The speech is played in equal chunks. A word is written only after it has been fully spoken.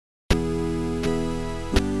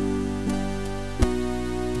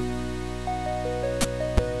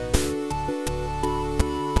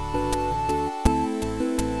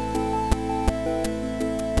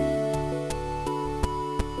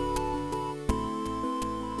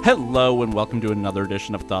Hello and welcome to another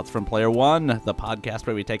edition of Thoughts from Player One, the podcast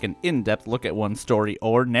where we take an in-depth look at one story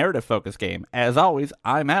or narrative-focused game. As always,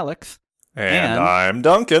 I'm Alex. And I'm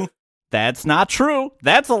Duncan. That's not true.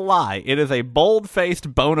 That's a lie. It is a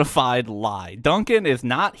bold-faced, bona fide lie. Duncan is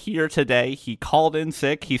not here today. He called in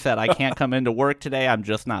sick. He said, I can't come into work today. I'm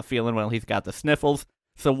just not feeling well. He's got the sniffles.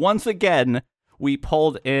 So once again, we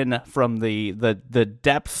pulled in from the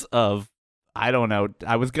depths of, I don't know,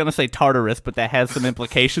 I was going to say Tartarus, but that has some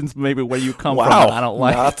implications maybe where you come from that I don't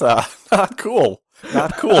like. Not cool.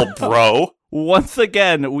 Not cool, bro. Once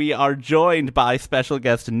again, we are joined by special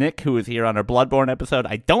guest Nick, who is here on our Bloodborne episode.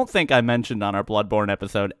 I don't think I mentioned on our Bloodborne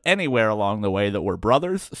episode anywhere along the way that we're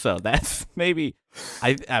brothers, so that's maybe,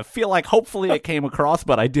 I feel like hopefully it came across,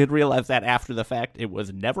 but I did realize that after the fact it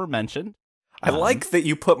was never mentioned. I like that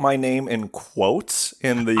you put my name in quotes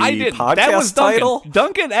in the podcast that was title.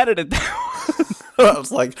 Duncan edited that. I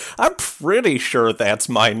was like, I'm pretty sure that's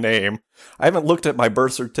my name. I haven't looked at my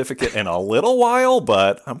birth certificate in a little while,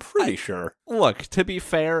 but I'm pretty sure. Look, to be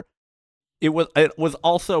fair, it was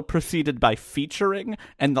also preceded by featuring,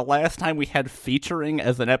 and the last time we had featuring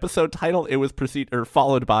as an episode title, it was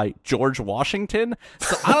followed by George Washington.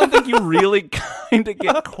 So I don't think you really kind of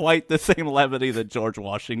get quite the same levity that George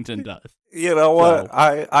Washington does. You know what? So,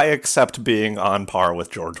 I accept being on par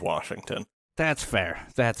with George Washington. That's fair.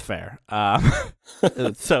 That's fair.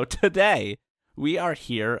 So today we are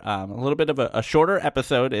here. A little bit of a shorter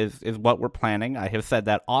episode is what we're planning. I have said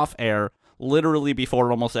that off air literally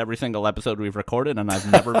before almost every single episode we've recorded, and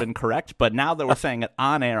I've never been correct. But now that we're saying it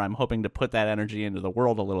on air, I'm hoping to put that energy into the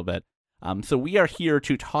world a little bit. So we are here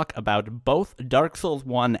to talk about both Dark Souls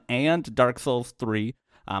 1 and Dark Souls 3,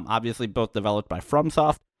 obviously both developed by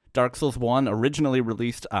FromSoft. Dark Souls 1 originally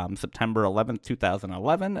released September 11th,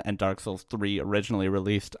 2011, and Dark Souls 3 originally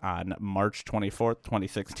released on March 24th,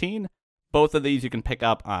 2016. Both of these you can pick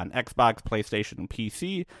up on Xbox, PlayStation, and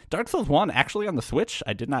PC. Dark Souls 1 actually on the Switch.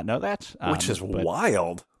 I did not know that. Which is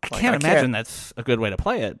wild. I can't imagine that's a good way to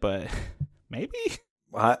play it, but maybe?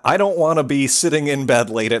 I don't want to be sitting in bed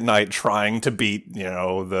late at night trying to beat,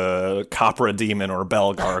 the Copra Demon or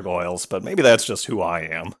Bell Gargoyles, but maybe that's just who I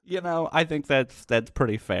am. I think that's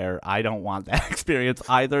pretty fair. I don't want that experience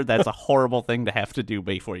either. That's a horrible thing to have to do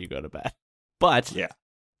before you go to bed. But yeah.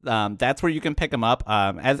 That's where you can pick them up.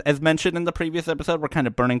 As mentioned in the previous episode, we're kind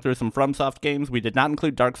of burning through some FromSoft games. We did not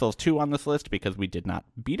include Dark Souls 2 on this list because we did not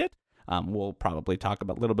beat it. We'll probably talk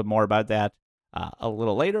a little bit more about that a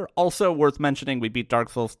little later. Also worth mentioning, we beat Dark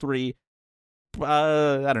Souls 3,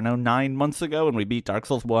 9 months ago, and we beat Dark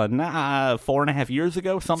Souls 1 4.5 years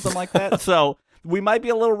ago, something like that. So we might be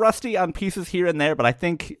a little rusty on pieces here and there, but I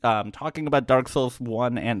think talking about Dark Souls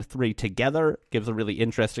 1 and 3 together gives a really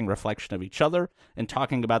interesting reflection of each other, and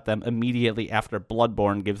talking about them immediately after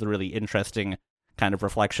Bloodborne gives a really interesting kind of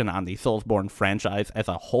reflection on the Soulsborne franchise as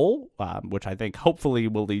a whole, which I think hopefully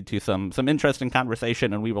will lead to some interesting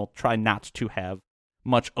conversation, and we will try not to have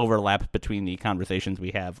much overlap between the conversations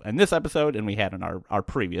we have in this episode and we had in our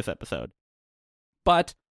previous episode.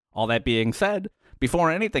 But all that being said,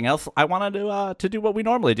 before anything else, I wanted to do what we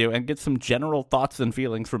normally do and get some general thoughts and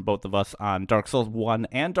feelings from both of us on Dark Souls 1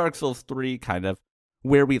 and Dark Souls 3, kind of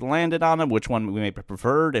where we landed on them, which one we may have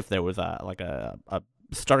preferred, if there was a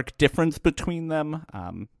stark difference between them.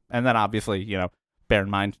 And then obviously, bear in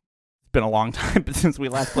mind, it's been a long time since we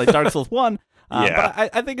last played Dark Souls 1. Yeah. But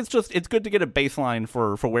I think it's good to get a baseline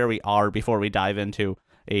for where we are before we dive into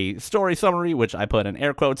a story summary, which I put in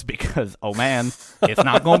air quotes because, oh man, it's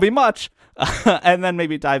not going to be much. And then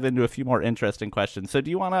maybe dive into a few more interesting questions. So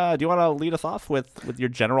do you wanna lead us off with your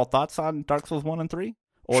general thoughts on Dark Souls 1 and 3?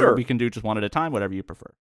 Or sure. We can do just one at a time, whatever you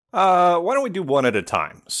prefer. Why don't we do one at a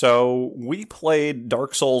time? So we played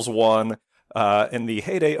Dark Souls 1 in the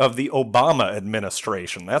heyday of the Obama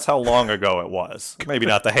administration. That's how long ago it was. Maybe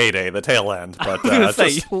not the heyday, the tail end. But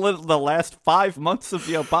the last 5 months of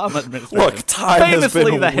the Obama administration. Look, time has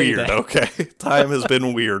been weird, heyday. Okay? Time has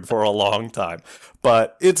been weird for a long time.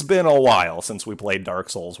 But it's been a while since we played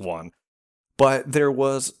Dark Souls 1. But there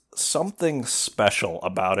was something special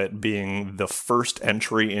about it being the first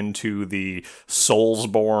entry into the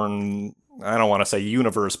Soulsborne, I don't want to say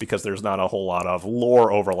universe because there's not a whole lot of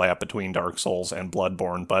lore overlap between Dark Souls and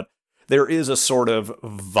Bloodborne, but there is a sort of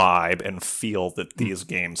vibe and feel that these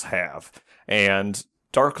games have. And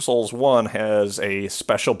Dark Souls 1 has a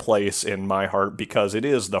special place in my heart because it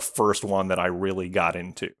is the first one that I really got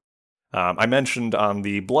into. I mentioned on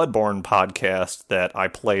the Bloodborne podcast that I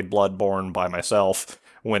played Bloodborne by myself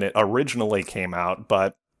when it originally came out,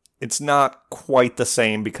 but it's not quite the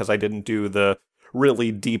same because I didn't do the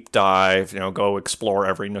really deep dive, go explore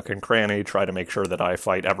every nook and cranny, try to make sure that I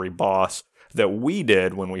fight every boss. that we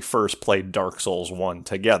did when we first played Dark Souls 1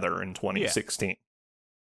 together in 2016.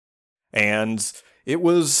 And it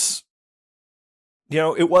was,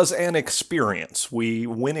 it was an experience. We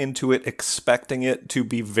went into it expecting it to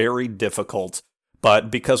be very difficult,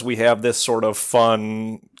 but because we have this sort of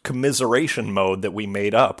fun commiseration mode that we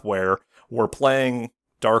made up where we're playing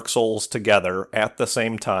Dark Souls together at the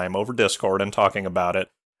same time over Discord and talking about it,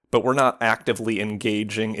 but we're not actively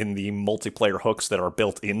engaging in the multiplayer hooks that are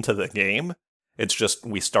built into the game. It's just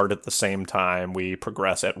we start at the same time, we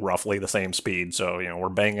progress at roughly the same speed, so, we're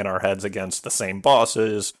banging our heads against the same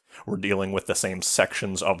bosses, we're dealing with the same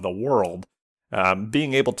sections of the world.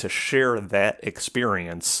 Being able to share that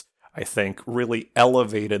experience, I think, really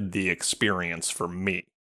elevated the experience for me.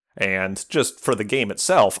 And just for the game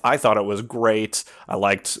itself, I thought it was great. I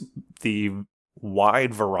liked the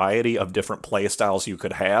wide variety of different playstyles you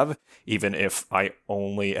could have, even if I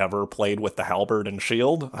only ever played with the halberd and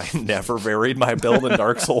shield. I never varied my build in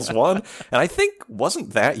Dark Souls 1. And I think,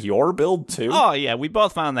 wasn't that your build too? Oh, yeah, we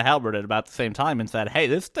both found the halberd at about the same time and said, hey,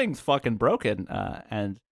 this thing's fucking broken.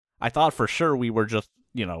 And I thought for sure we were just,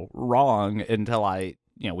 wrong until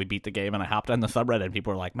we beat the game and I hopped on the subreddit and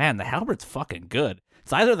people were like, man, the halberd's fucking good.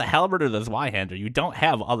 It's either the halberd or the Zweihander. You don't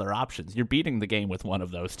have other options. You're beating the game with one of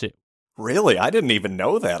those two. Really? I didn't even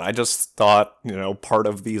know that. I just thought, part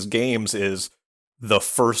of these games is the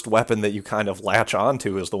first weapon that you kind of latch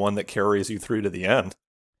onto is the one that carries you through to the end.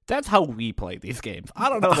 That's how we play these games. I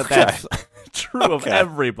don't know that that's true of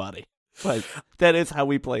everybody, but that is how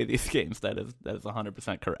we play these games. That is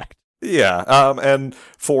 100% correct. Yeah, and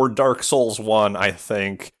for Dark Souls 1, I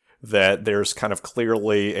think that there's kind of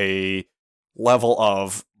clearly a level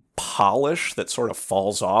of polish that sort of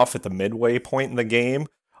falls off at the midway point in the game.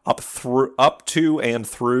 Up to and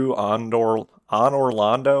through on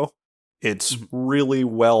Orlando, it's really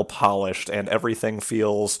well polished and everything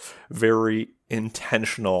feels very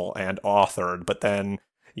intentional and authored. But then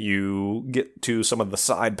you get to some of the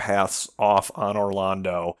side paths off on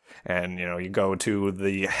Orlando, and you go to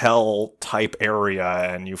the hell type area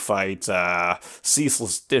and you fight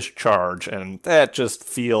Ceaseless Discharge, and that just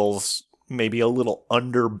feels maybe a little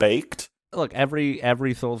underbaked. Look,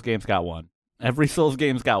 every Souls game's got one. Every Souls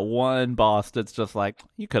game's got one boss that's just like,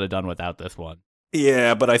 you could have done without this one.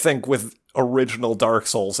 Yeah, but I think with original Dark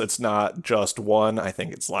Souls, it's not just one. I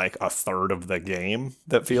think it's like a third of the game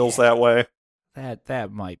that feels that way.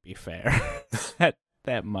 That might be fair.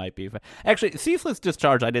 that might be fair. Actually, Ceaseless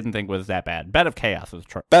Discharge I didn't think was that bad. Bed of Chaos was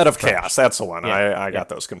Bed of Chaos, that's the one. I got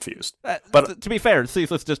those confused. But to be fair,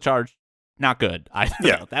 Ceaseless Discharge, not good.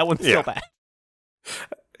 That one's still bad.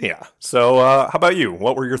 Yeah. So, how about you?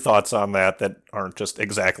 What were your thoughts on that aren't just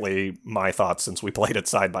exactly my thoughts since we played it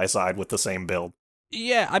side by side with the same build?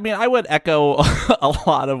 Yeah, I mean, I would echo a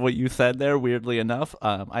lot of what you said there, weirdly enough.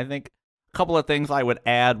 I think a couple of things I would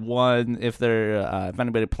add. One, if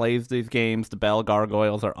anybody plays these games, the bell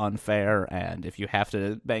gargoyles are unfair, and if you have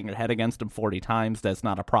to bang your head against them 40 times, that's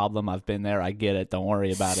not a problem. I've been there. I get it. Don't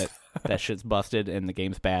worry about it. That shit's busted, and the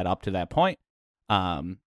game's bad up to that point.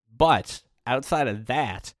 But outside of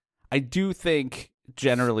that, I do think,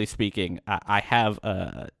 generally speaking, I have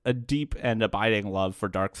a deep and abiding love for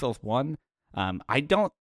Dark Souls 1. I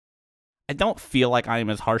don't feel like I am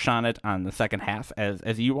as harsh on it on the second half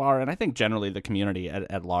as you are, and I think generally the community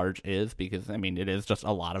at large is, because, I mean, it is just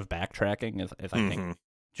a lot of backtracking, as I think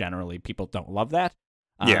generally people don't love that.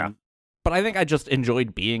 But I think I just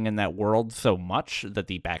enjoyed being in that world so much that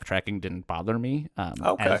the backtracking didn't bother me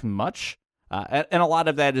as much. And a lot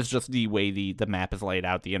of that is just the way the map is laid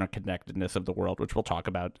out, the interconnectedness of the world, which we'll talk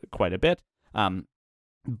about quite a bit.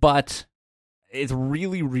 But it's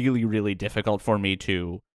really, really, really difficult for me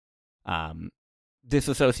to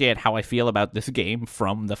disassociate how I feel about this game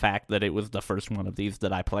from the fact that it was the first one of these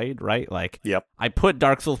that I played, right? Like, I put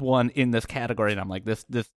Dark Souls 1 in this category, and I'm like, this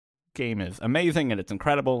game is amazing, and it's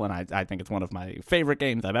incredible, and I think it's one of my favorite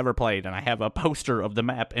games I've ever played, and I have a poster of the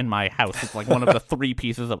map in my house. It's like one of the 3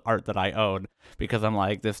 pieces of art that I own, because I'm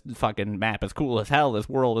like, this fucking map is cool as hell, this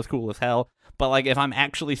world is cool as hell. But like, if I'm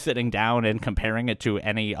actually sitting down and comparing it to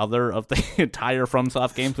any other of the entire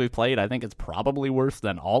FromSoft games we've played, I think it's probably worse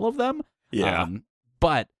than all of them.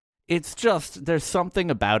 But it's just, there's something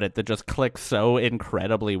about it that just clicks so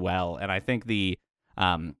incredibly well, and I think the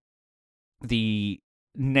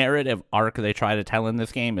narrative arc they try to tell in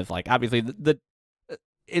this game is, like, obviously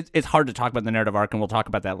it's hard to talk about the narrative arc, and we'll talk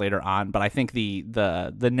about that later on, but I think the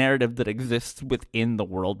narrative that exists within the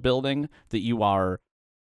world building that you are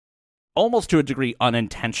almost to a degree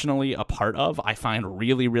unintentionally a part of, I find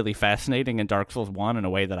really, really fascinating in Dark Souls 1 in a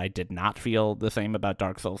way that I did not feel the same about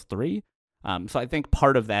Dark Souls 3. So I think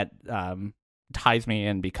part of that ties me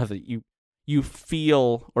in, because you you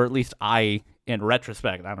feel, or at least I, in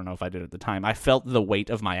retrospect, I don't know if I did at the time, I felt the weight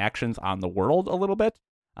of my actions on the world a little bit.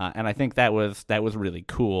 And I think that was really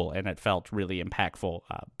cool, and it felt really impactful.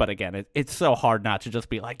 But again, it's so hard not to just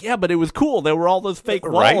be like, yeah, but it was cool. There were all those fake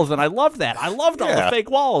walls, and I loved that. I loved all the fake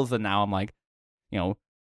walls. And now I'm like,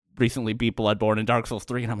 recently beat Bloodborne and Dark Souls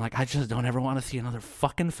 3, and I'm like, I just don't ever want to see another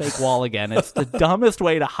fucking fake wall again. It's the dumbest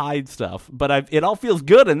way to hide stuff. But it all feels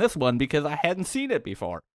good in this one because I hadn't seen it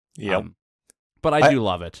before. Yep. But I do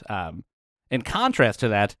love it. In contrast to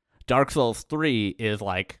that, Dark Souls 3 is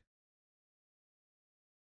like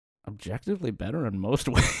objectively better in most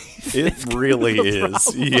ways. It really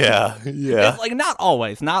is. Yeah. It's like not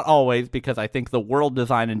always, because I think the world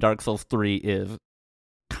design in Dark Souls 3 is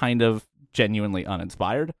kind of genuinely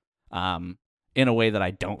uninspired, in a way that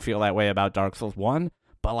I don't feel that way about Dark Souls 1.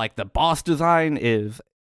 But like the boss design is,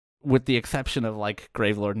 with the exception of like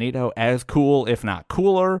Gravelord Nito, as cool, if not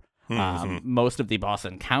cooler. Most of the boss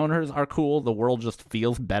encounters are cool. The world just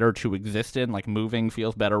feels better to exist in. Like moving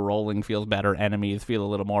feels better, rolling feels better, enemies feel a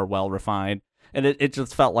little more well-refined. And it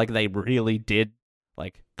just felt like they really did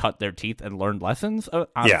like cut their teeth and learned lessons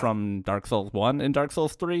from Dark Souls 1 and Dark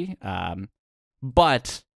Souls 3.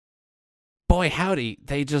 But boy howdy,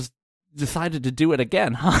 they just decided to do it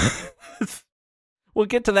again, huh? We'll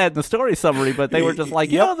get to that in the story summary, but they were just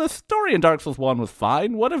like, the story in Dark Souls 1 was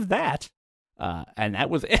fine. What of that? And that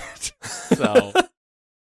was it. So,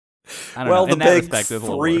 I don't know. In that respect, it's a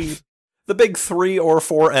little worse. The big 3 or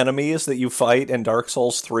 4 enemies that you fight in Dark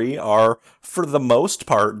Souls 3 are, for the most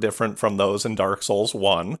part, different from those in Dark Souls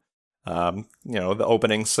 1. The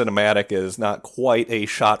opening cinematic is not quite a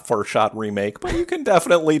shot-for-shot remake, but you can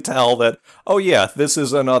definitely tell that, this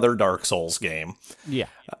is another Dark Souls game. Yeah.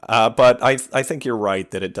 But I think you're right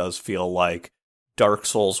that it does feel like Dark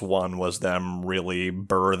Souls 1 was them really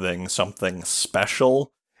birthing something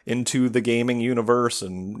special into the gaming universe,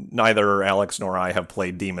 and neither Alex nor I have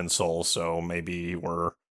played Demon's Souls, so maybe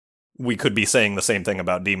we could be saying the same thing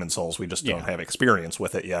about Demon's Souls, we just don't have experience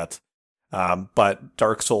with it yet. But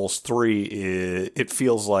Dark Souls 3, it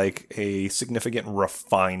feels like a significant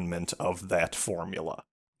refinement of that formula.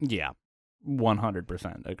 Yeah,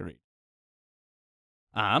 100% agreed.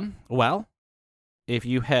 Well, if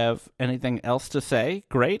you have anything else to say,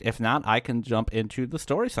 great. If not, I can jump into the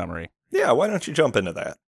story summary. Yeah, why don't you jump into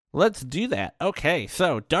that? Let's do that. Okay,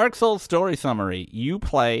 so Dark Souls story summary. You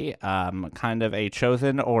play kind of a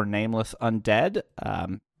chosen or nameless undead.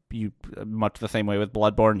 You much the same way with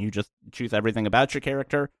Bloodborne, you just choose everything about your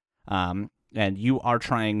character. And you are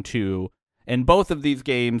trying to, in both of these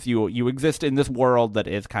games, you exist in this world that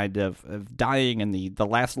is kind of dying, and the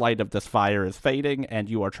last light of this fire is fading, and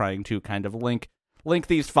you are trying to kind of link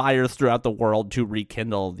these fires throughout the world to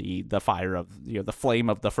rekindle the fire of, the flame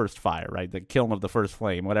of the first fire, right? The kiln of the first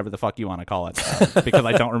flame, whatever the fuck you want to call it, because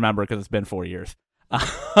I don't remember because it's been 4 years.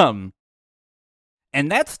 And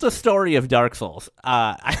that's the story of Dark Souls.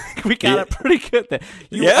 I think we got it pretty good there.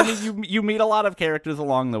 You meet a lot of characters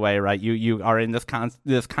along the way, right? You are in this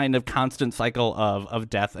kind of constant cycle of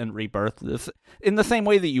death and rebirth. This in the same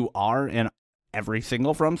way that you are in every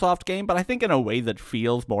single FromSoft game, but I think in a way that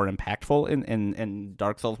feels more impactful in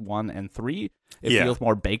Dark Souls 1 and 3. It feels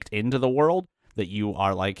more baked into the world, that you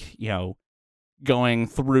are like, going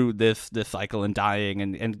through this cycle and dying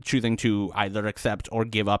and choosing to either accept or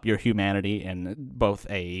give up your humanity in both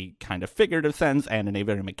a kind of figurative sense and in a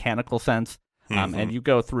very mechanical sense. And you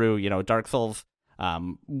go through, Dark Souls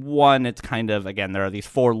 1, it's kind of, again, there are these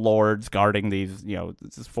 4 lords guarding these,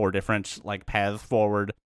 these 4 different like paths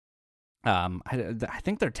forward. I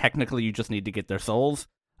think they're technically, you just need to get their souls.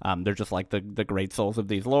 They're just like the great souls of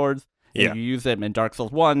these lords. And you use them in Dark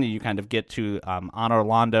Souls 1, you kind of get to Anor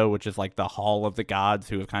Londo, which is like the Hall of the Gods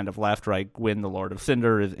who have kind of left, right? Gwyn, the Lord of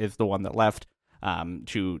Cinder, is the one that left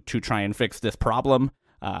to try and fix this problem.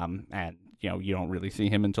 And, you don't really see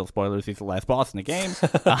him until, spoilers, he's the last boss in the game.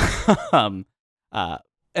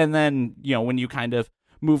 And then, when you kind of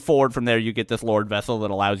move forward from there, you get this Lord Vessel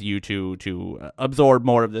that allows you to absorb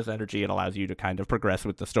more of this energy. It allows you to kind of progress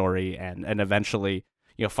with the story and eventually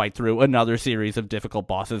fight through another series of difficult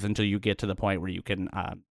bosses until you get to the point where you can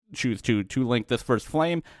choose to link this first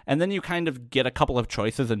flame. And then you kind of get a couple of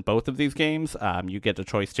choices in both of these games. You get a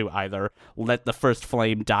choice to either let the first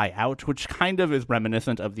flame die out, which kind of is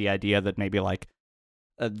reminiscent of the idea that maybe like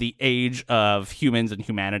the age of humans and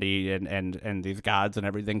humanity and these gods and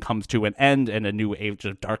everything comes to an end and a new age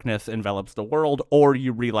of darkness envelops the world, or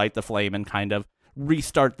you relight the flame and kind of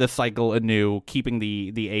restart this cycle anew, keeping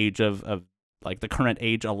the age of like the current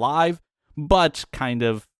age alive, but kind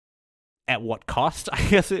of at what cost, I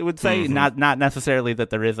guess it would say. Not necessarily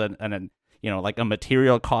that there is an like a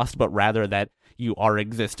material cost, but rather that you are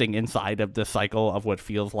existing inside of the cycle of what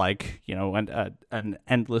feels like, an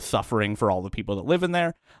endless suffering for all the people that live in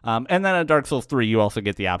there. And then in Dark Souls 3, you also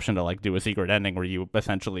get the option to like do a secret ending where you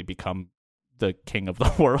essentially become the king of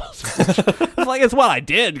the world. It's what I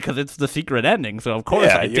did because it's the secret ending, so of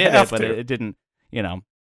course I did it, but it didn't,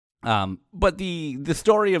 but the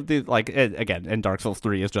story of the, like, again, in Dark Souls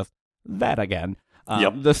 3 is just that again.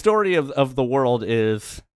 The story of the world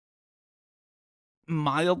is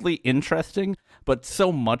mildly interesting, but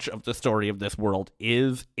so much of the story of this world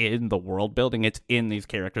is in the world building. It's in these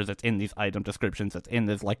characters, it's in these item descriptions, it's in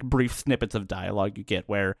this like brief snippets of dialogue you get,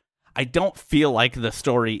 where I don't feel like the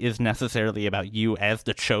story is necessarily about you as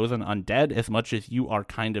the chosen undead as much as you are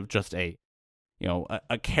kind of just a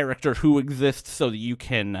character who exists so that you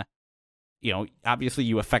can, obviously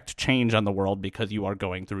you affect change on the world because you are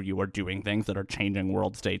doing things that are changing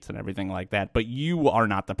world states and everything like that, but you are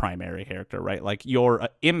not the primary character, right? Like, your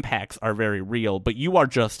impacts are very real, but you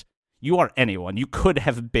are anyone. You could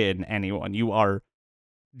have been anyone. You are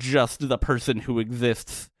just the person who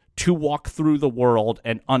exists to walk through the world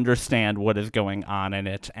and understand what is going on in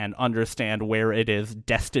it and understand where it is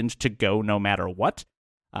destined to go no matter what.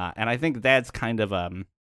 And I think that's kind of, I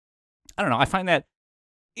don't know, I find that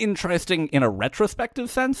interesting in a retrospective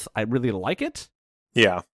sense. I really like it.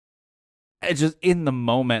 Yeah. It's just in the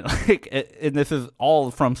moment, and this is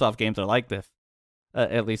all FromSoft games are like this,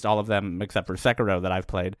 at least all of them except for Sekiro that I've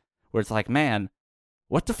played, where it's like, man,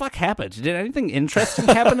 what the fuck happened? Did anything interesting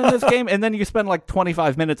happen in this game? And then you spend like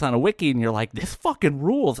 25 minutes on a wiki and you're like, this fucking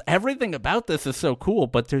rules. Everything about this is so cool,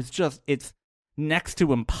 but it's next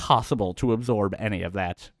to impossible to absorb any of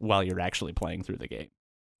that while you're actually playing through the game.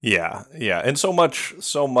 Yeah. And so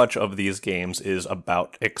much of these games is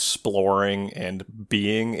about exploring and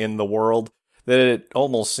being in the world that it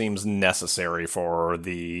almost seems necessary for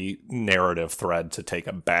the narrative thread to take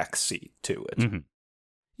a backseat to it. Mm-hmm.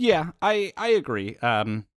 Yeah, I agree.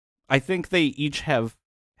 I think they each have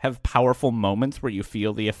powerful moments where you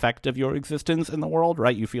feel the effect of your existence in the world,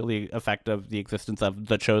 right? You feel the effect of the existence of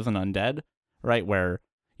the chosen undead, right? Where,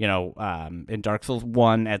 in Dark Souls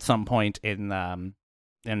 1, at some point in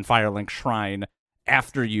Firelink Shrine,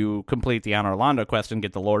 after you complete the Anor Londo quest and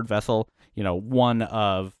get the Lord Vessel, one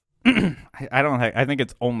of I think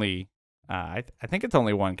it's only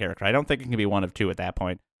one character. I don't think it can be one of two at that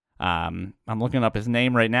point. I'm looking up his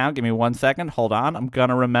name right now. Give me 1 second. Hold on. I'm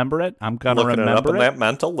gonna remember it. Looking it up in that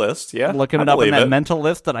mental list. Yeah, looking it up in that mental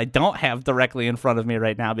list that I don't have directly in front of me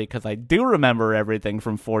right now because I do remember everything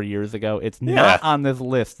from 4 years ago. It's not on this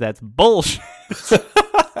list. That's bullshit.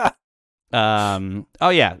 Oh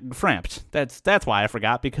yeah, Frampt. That's why I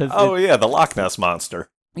forgot, because the Loch Ness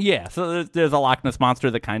monster. Yeah, so there's a Loch Ness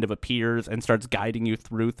monster that kind of appears and starts guiding you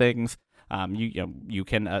through things. You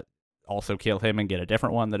can also kill him and get a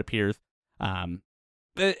different one that appears. And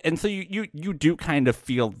so you do kind of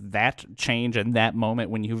feel that change in that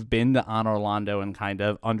moment when you've been to Anor Londo and kind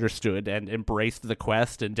of understood and embraced the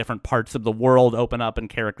quest, and different parts of the world open up and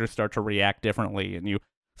characters start to react differently and you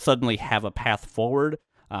suddenly have a path forward.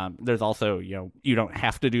 There's also, you don't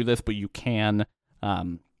have to do this, but you can,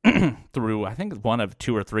 through, I think, one of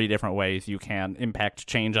 2 or 3 different ways you can impact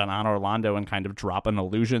change on Anor Londo and kind of drop an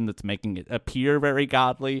illusion that's making it appear very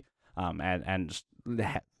godly, and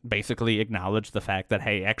basically acknowledge the fact that,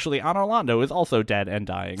 hey, actually Anor Londo is also dead and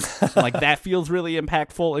dying. Like, that feels really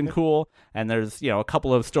impactful and cool. And there's, a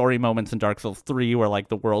couple of story moments in Dark Souls 3 where, like,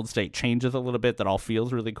 the world state changes a little bit that all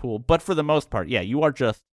feels really cool. But for the most part, yeah, you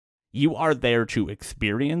are there to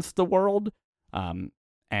experience the world,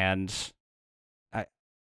 and I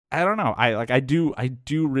don't know. I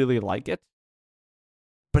do really like it,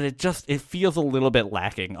 but it feels a little bit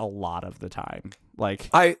lacking a lot of the time. Like,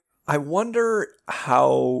 I wonder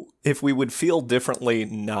if we would feel differently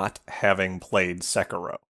not having played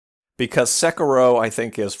Sekiro, because Sekiro, I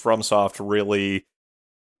think, is FromSoft really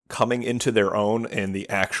coming into their own in the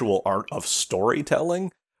actual art of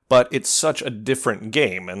storytelling. But it's such a different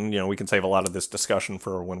game, and we can save a lot of this discussion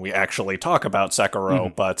for when we actually talk about Sekiro,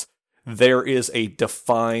 Mm-hmm. But there is a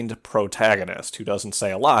defined protagonist who doesn't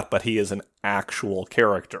say a lot, but he is an actual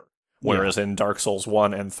character. Whereas in Dark Souls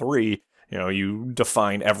 1 and 3, you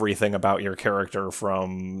define everything about your character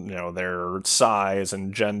from, their size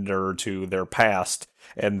and gender to their past,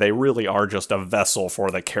 and they really are just a vessel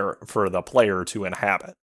for the player to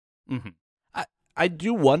inhabit. Mm-hmm. I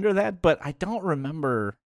do wonder that, but I don't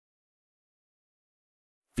remember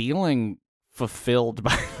feeling fulfilled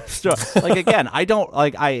by the story. Like, again, I don't,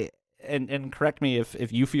 like, and correct me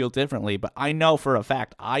if you feel differently, but I know for a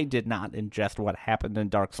fact I did not ingest what happened in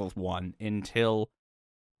Dark Souls 1 until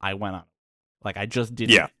I went on Like I just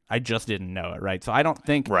didn't know it, right? So I don't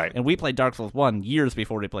think, Right. and we played Dark Souls 1 years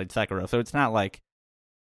before we played Sekiro, so it's not like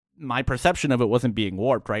my perception of it wasn't being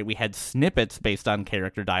warped, right? We had snippets based on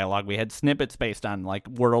character dialogue. We had snippets based on like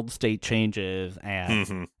world state changes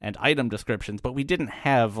and item descriptions, but we didn't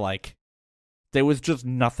have like, there was just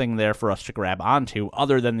nothing there for us to grab onto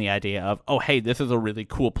other than the idea of, oh, hey, this is a really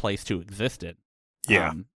cool place to exist in.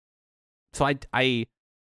 Yeah. So I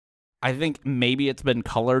think maybe it's been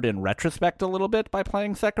colored in retrospect a little bit by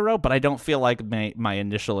playing Sekiro, but I don't feel like my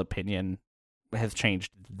initial opinion has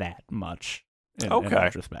changed that much in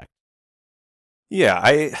retrospect. Yeah,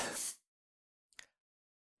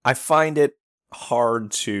 I find it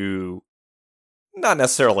hard to not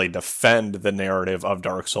necessarily defend the narrative of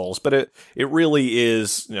Dark Souls, but it really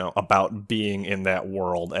is, about being in that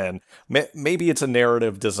world, and maybe it's a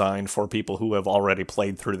narrative designed for people who have already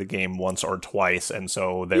played through the game once or twice, and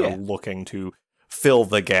so they're looking to fill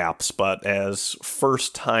the gaps. But as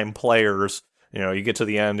first-time players, you get to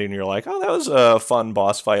the end and you're like, oh, that was a fun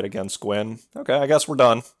boss fight against Gwyn. Okay, I guess we're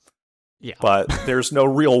done. Yeah. But there's no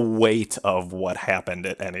real weight of what happened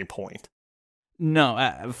at any point.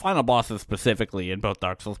 No, final bosses specifically in both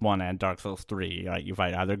Dark Souls 1 and Dark Souls 3, you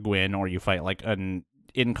fight either Gwyn or you fight like an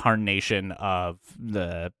incarnation of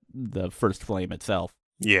the First Flame itself.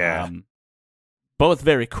 Yeah. Both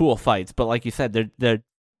very cool fights, but like you said, they're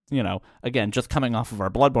again, just coming off of our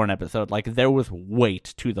Bloodborne episode, like there was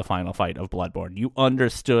weight to the final fight of Bloodborne. You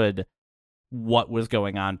understood what was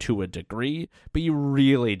going on to a degree, but you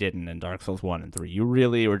really didn't in Dark Souls 1 and 3. You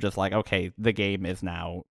really were just like, okay, the game is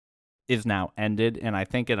now ended, and I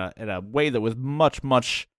think in a way that was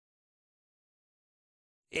much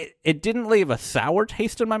it didn't leave a sour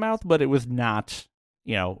taste in my mouth, but it was not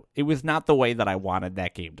the way that I wanted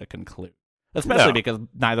that game to conclude. Especially because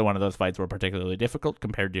neither one of those fights were particularly difficult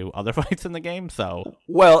compared to other fights in the game, so...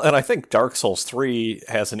 Well, and I think Dark Souls 3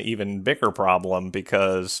 has an even bigger problem,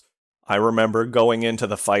 because I remember going into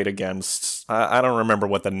the fight against... I don't remember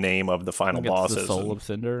what the name of the final boss is. The Soul of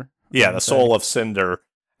Cinder? Yeah, the Soul of Cinder,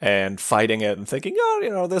 and fighting it and thinking,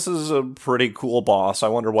 oh, this is a pretty cool boss. I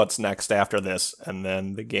wonder what's next after this. And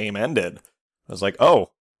then the game ended. I was like,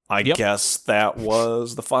 oh, I guess that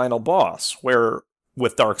was the final boss. Where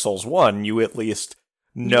with Dark Souls 1, you at least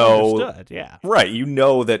know... You understood, yeah. Right, you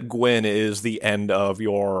know that Gwyn is the end of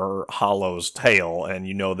your Hollow's tale, and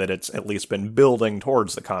you know that it's at least been building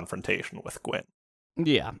towards the confrontation with Gwyn.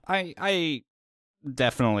 Yeah, I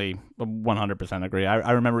definitely 100% agree.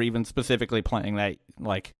 I remember even specifically playing that,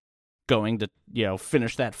 like, going to,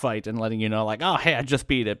 finish that fight and letting you know, like, oh, hey, I just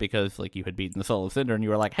beat it, because, like, you had beaten the Soul of Cinder, and you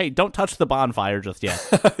were like, hey, don't touch the bonfire just yet.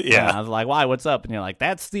 Yeah. And I was like, why, what's up? And you're like,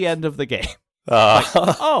 that's the end of the game. Like,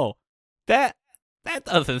 oh, that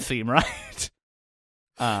doesn't seem right.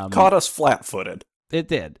 Caught us flat-footed. It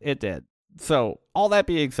did. So, all that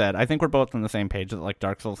being said, I think we're both on the same page that, like,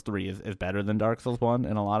 Dark Souls 3 is better than Dark Souls 1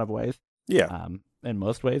 in a lot of ways. Yeah. In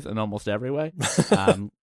most ways, in almost every way.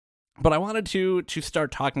 But I wanted to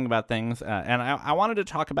start talking about things, and I wanted to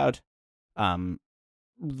talk about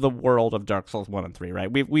the world of Dark Souls 1 and 3,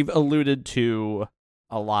 right? We've alluded to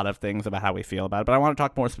a lot of things about how we feel about it, but I want to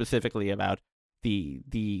talk more specifically about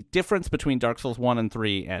the difference between Dark Souls 1 and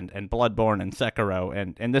 3 and Bloodborne and Sekiro,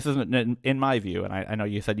 and this isn't in my view, and I know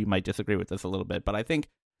you said you might disagree with this a little bit, but I think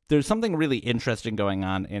there's something really interesting going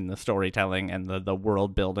on in the storytelling and the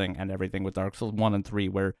world building and everything with Dark Souls 1 and 3,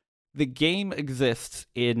 where the game exists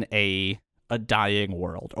in a dying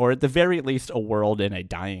world, or at the very least a world in a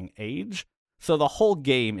dying age. So the whole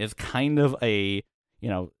game is kind of a,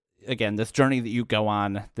 again, this journey that you go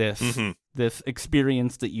on, this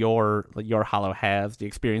experience that your Hollow has, the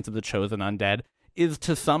experience of the Chosen Undead, is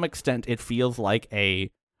to some extent, it feels like a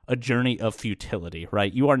journey of futility,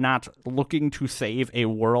 right? You are not looking to save a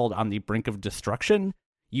world on the brink of destruction.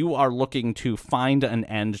 You are looking to find an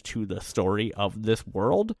end to the story of this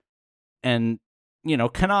world. And,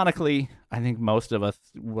 canonically, I think most of us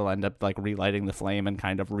will end up like relighting the flame and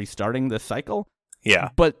kind of restarting this cycle. Yeah.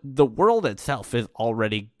 But the world itself is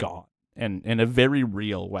already gone, and in a very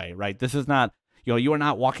real way, right? This is not, you are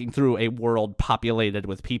not walking through a world populated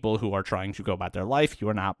with people who are trying to go about their life. You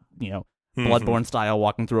are not, Bloodborne style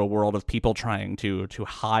walking through a world of people trying to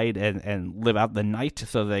hide and live out the night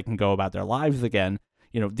so they can go about their lives again.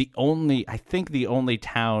 The only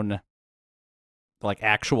town, like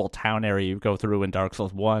actual town area you go through in Dark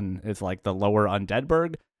Souls 1 is like the Lower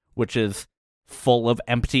Undeadburg, which is full of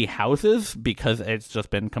empty houses because it's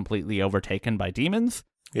just been completely overtaken by demons.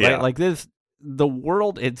 Yeah. Right? Like the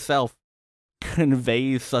world itself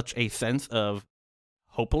conveys such a sense of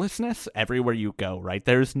hopelessness everywhere you go, right?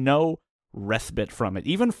 There's no respite from it.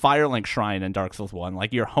 Even Firelink Shrine in Dark Souls 1,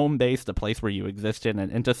 like your home base, the place where you exist in,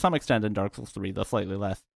 and to some extent in Dark Souls 3, though slightly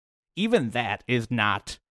less, even that is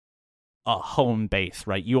not a home base,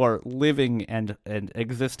 right? You are living and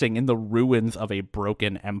existing in the ruins of a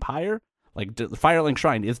broken empire. Like, Firelink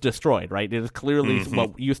Shrine is destroyed, right? It is clearly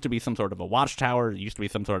what used to be some sort of a watchtower. It used to be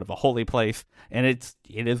some sort of a holy place, and it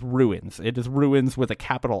is ruins. It is ruins with a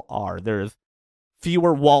capital R. There is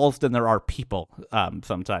fewer walls than there are people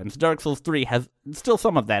sometimes. Dark Souls 3 has still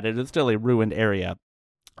some of that. It is still a ruined area.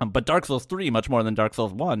 But Dark Souls 3, much more than Dark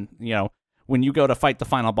Souls 1, you know, when you go to fight the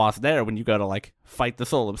final boss there, when you go to, like, fight the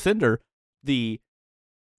Soul of Cinder, the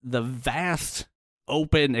vast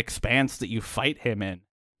open expanse that you fight him in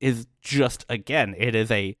is just, again, it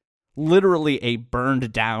is literally a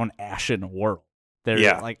burned down ashen world.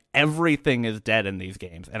 Like, everything is dead in these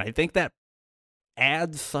games. And I think that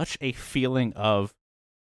adds such a feeling of,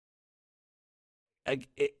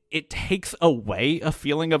 it takes away a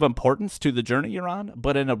feeling of importance to the journey you're on,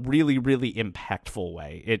 but in a really, really impactful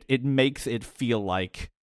way. It makes it feel like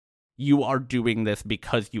you are doing this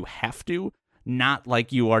because you have to, not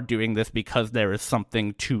like you are doing this because there is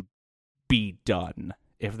something to be done,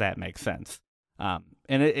 if that makes sense. And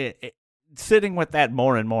it sitting with that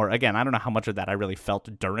more and more, again, I don't know how much of that I really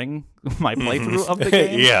felt during my playthrough of the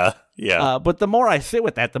game. Yeah. But the more I sit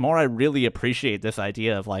with that, the more I really appreciate this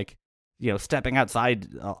idea of, like, you know, stepping outside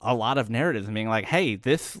a lot of narratives and being like, hey,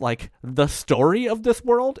 this, like, the story of this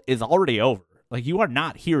world is already over. Like, you are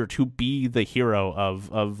not here to be the hero of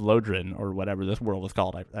Lodrin, or whatever this world is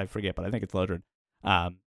called. I forget, but I think it's Lodrin.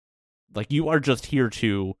 Like, you are just here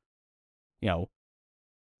to, you know,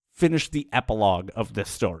 finish the epilogue of this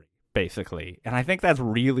story, basically. And I think that's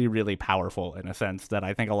really, really powerful in a sense that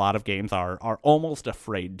I think a lot of games are almost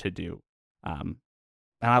afraid to do. And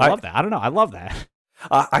I love that. I don't know. I love that.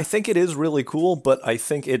 I think it is really cool, but I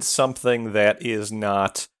think it's something that is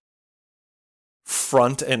not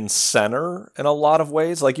front and center in a lot of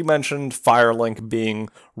ways. Like you mentioned, Firelink being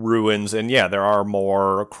ruins, and yeah, there are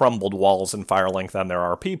more crumbled walls in Firelink than there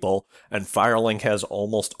are people, and Firelink has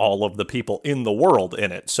almost all of the people in the world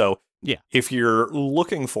in it. So yeah, if you're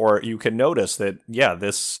looking for it, you can notice that, yeah,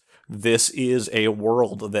 this is a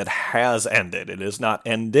world that has ended. It is not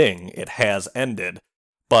ending, it has ended.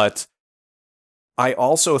 But I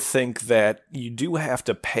also think that you do have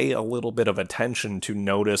to pay a little bit of attention to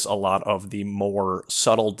notice a lot of the more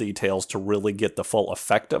subtle details to really get the full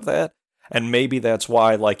effect of that. And maybe that's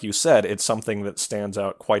why, like you said, it's something that stands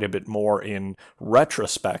out quite a bit more in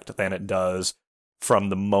retrospect than it does from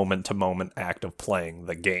the moment-to-moment act of playing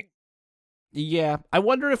the game. Yeah, I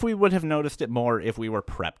wonder if we would have noticed it more if we were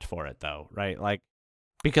prepped for it, though, right? Like,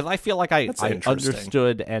 because I feel like I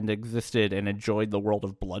understood and existed and enjoyed the world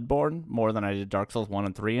of Bloodborne more than I did Dark Souls 1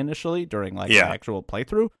 and 3 initially during, like, the actual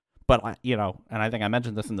playthrough. But, you know, and I think I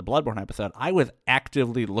mentioned this in the Bloodborne episode, I was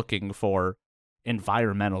actively looking for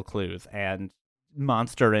environmental clues and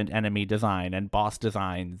monster and enemy design and boss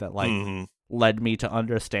design that, like, led me to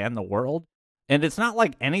understand the world. And it's not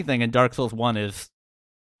like anything in Dark Souls 1 is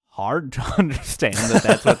hard to understand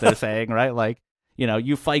that's what they're saying, right? Like, you know,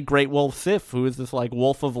 you fight Great Wolf Sif, who is this, like,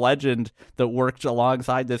 wolf of legend that worked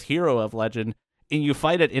alongside this hero of legend, and you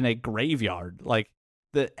fight it in a graveyard. Like,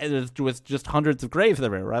 there was just hundreds of graves there,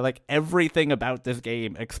 right? Like, everything about this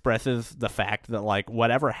game expresses the fact that, like,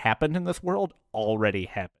 whatever happened in this world already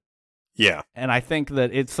happened. Yeah. And I think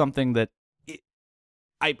that it's something that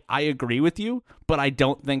I agree with you, but I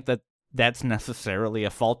don't think that that's necessarily a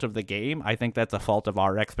fault of the game. I think that's a fault of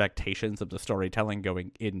our expectations of the storytelling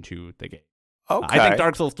going into the game. Okay. I think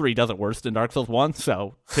Dark Souls 3 does it worse than Dark Souls 1,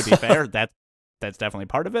 so to be fair, that's definitely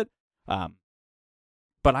part of it.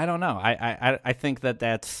 But I don't know. I think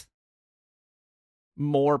that's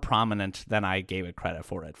more prominent than I gave it credit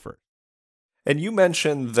for at first. And you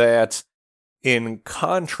mentioned that in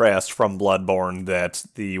contrast from Bloodborne, that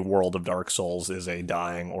the world of Dark Souls is a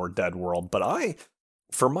dying or dead world. But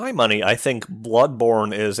for my money, I think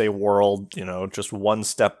Bloodborne is a world, you know, just one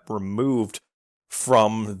step removed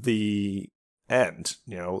from the end.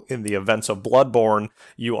 You know, in the events of Bloodborne,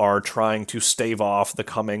 you are trying to stave off the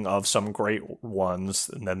coming of some great ones,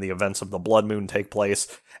 and then the events of the Blood Moon take place,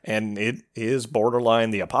 and it is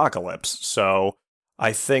borderline the apocalypse. So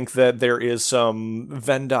I think that there is some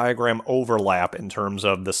Venn diagram overlap in terms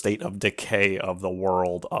of the state of decay of the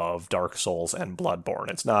world of Dark Souls and Bloodborne.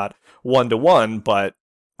 It's not one-to-one, but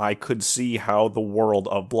I could see how the world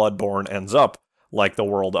of Bloodborne ends up like the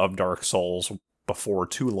world of Dark Souls before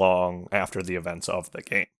too long after the events of the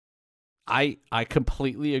game. I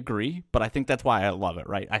completely agree, but I think that's why I love it,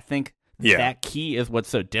 right? I think that key is what's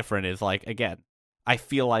so different is, like, again, I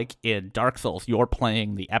feel like in Dark Souls, you're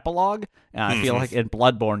playing the epilogue, and I feel like in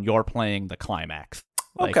Bloodborne, you're playing the climax.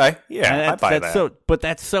 Like, okay, yeah, I buy that. But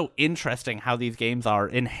that's so interesting how these games are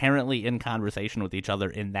inherently in conversation with each other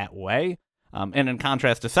in that way. And in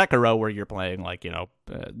contrast to Sekiro, where you're playing like,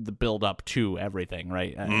 the build up to everything,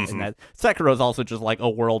 right? And that Sekiro is also just like a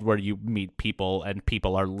world where you meet people and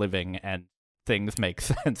people are living and things make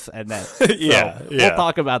sense. And that we'll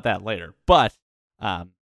talk about that later. But I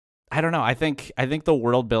don't know. I think the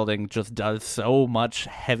world building just does so much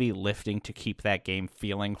heavy lifting to keep that game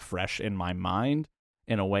feeling fresh in my mind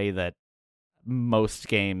in a way that most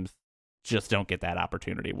games just don't get that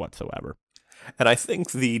opportunity whatsoever. And I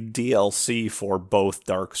think the DLC for both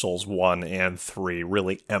Dark Souls 1 and 3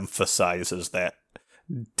 really emphasizes that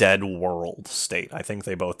dead world state. I think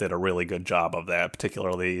they both did a really good job of that,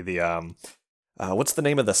 particularly the what's the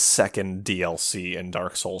name of the second DLC in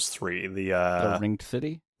Dark Souls 3? The Ringed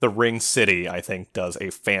City? The Ringed City, I think, does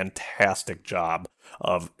a fantastic job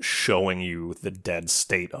of showing you the dead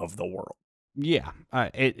state of the world. Yeah,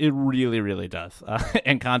 it really, really does.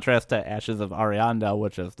 In contrast to Ashes of Ariandel,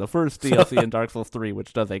 which is the first DLC in Dark Souls 3,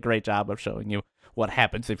 which does a great job of showing you what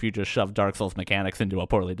happens if you just shove Dark Souls mechanics into a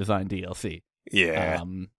poorly designed DLC. Yeah.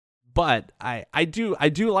 But I do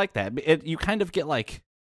like that. You kind of get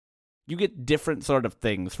you get different sort of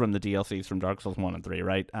things from the DLCs from Dark Souls 1 and 3,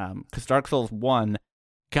 right? Because Dark Souls 1,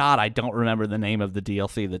 God, I don't remember the name of the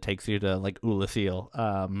DLC that takes you to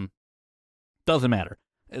Ulasil. Doesn't matter.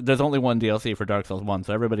 There's only one DLC for Dark Souls 1,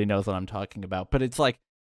 so everybody knows what I'm talking about. But it's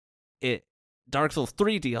Dark Souls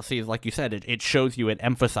 3 DLC is, like you said, it shows you, it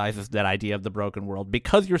emphasizes that idea of the broken world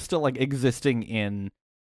because you're still existing in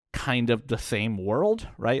kind of the same world,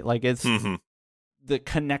 right? It's the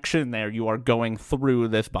connection there. You are going through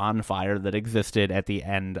this bonfire that existed at the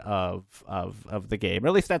end of the game, or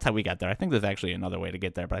at least that's how we got there. I think there's actually another way to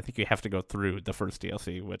get there, but I think you have to go through the first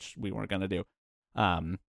DLC, which we weren't going to do.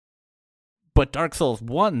 But Dark Souls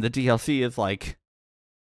 1, the DLC is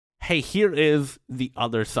hey, here is the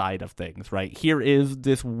other side of things, right? Here is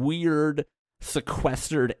this weird,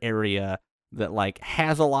 sequestered area that,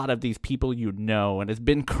 has a lot of these people and has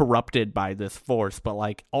been corrupted by this force, but,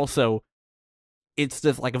 also, it's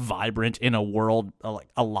this, vibrant, in a world,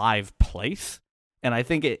 alive place. And I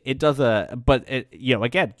think it does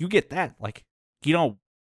again, you get that, you don't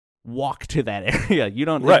walk to that area. You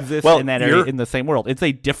don't exist in that area in the same world. It's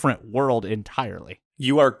a different world entirely.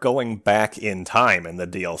 You are going back in time in the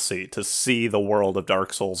DLC to see the world of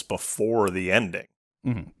Dark Souls before the ending.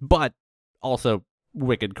 Mm-hmm. But also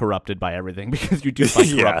wicked corrupted by everything because you do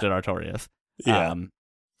find corrupted Artorias. Yeah.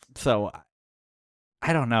 So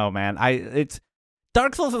I don't know, man.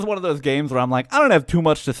 Dark Souls is one of those games where I'm I don't have too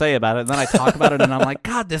much to say about it, and then I talk about it and I'm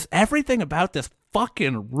God, everything about this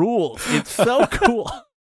fucking rules. It's so cool.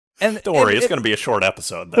 And don't worry, it's going to be a short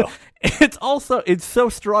episode, though. It's so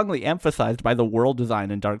strongly emphasized by the world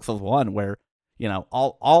design in Dark Souls 1, where,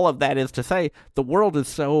 all of that is to say, the world is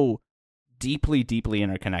so deeply, deeply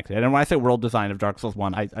interconnected. And when I say world design of Dark Souls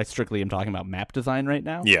 1, I strictly am talking about map design right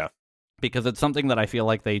now. Yeah. Because it's something that I feel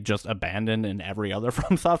like they just abandoned in every other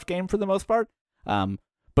FromSoft game for the most part.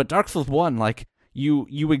 But Dark Souls 1,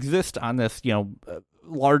 you exist on this,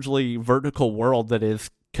 largely vertical world that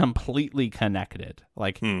is completely connected.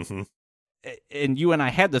 And you and I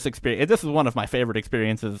had this experience. This is one of my favorite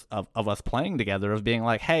experiences of us playing together, of being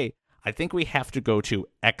hey, I think we have to go to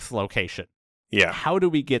X location. Yeah. How do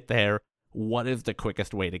we get there? What is the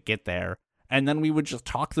quickest way to get there? And then we would just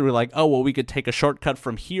talk through we could take a shortcut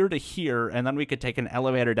from here to here, and then we could take an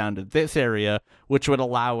elevator down to this area, which would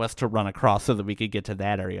allow us to run across so that we could get to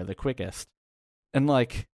that area the quickest. And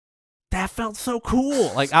that felt so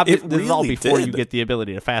cool. Obviously, this is all before you get the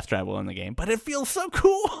ability to fast travel in the game, but it feels so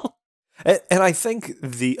cool. And I think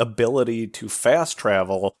the ability to fast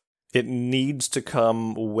travel, it needs to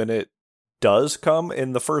come when it does come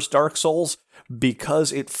in the first Dark Souls,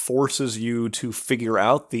 because it forces you to figure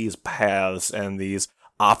out these paths and these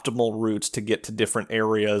optimal routes to get to different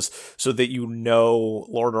areas so that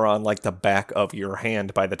Lordaeron like the back of your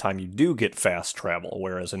hand by the time you do get fast travel.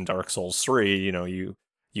 Whereas in Dark Souls 3,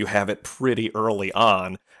 you have it pretty early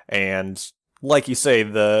on, and like you say,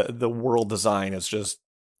 the world design is just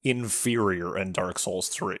inferior in Dark Souls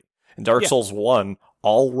 3. In Dark Souls 1,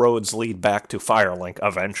 all roads lead back to Firelink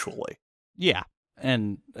eventually. Yeah,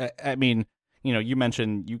 and I mean, you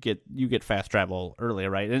mentioned you get fast travel earlier,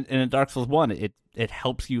 right? And in Dark Souls 1, it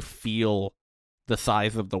helps you feel the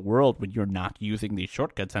size of the world when you're not using these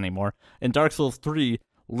shortcuts anymore. In Dark Souls 3,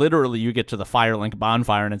 literally you get to the Firelink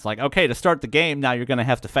bonfire and it's okay, to start the game, now you're going to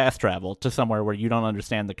have to fast travel to somewhere where you don't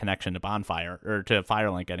understand the connection to bonfire or to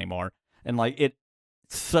Firelink anymore. And it's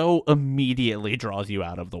so immediately draws you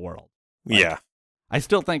out of the world. Like, yeah. I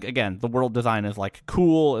still think, again, the world design is like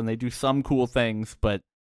cool and they do some cool things, but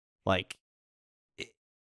like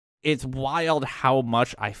it's wild how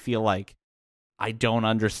much I feel like I don't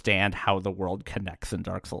understand how the world connects in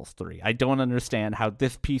Dark Souls 3. I don't understand how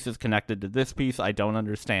this piece is connected to this piece. I don't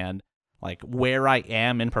understand like where I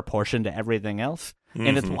am in proportion to everything else. Mm-hmm.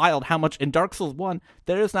 And it's wild how much in Dark Souls 1,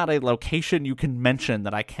 there is not a location you can mention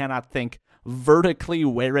that I cannot think vertically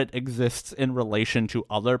where it exists in relation to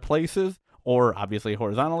other places, or obviously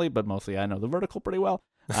horizontally, but mostly I know the vertical pretty well.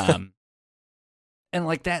 And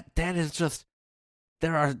like that is just,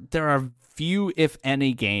 there are few, if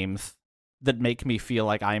any, games that make me feel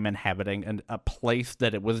like I'm inhabiting a place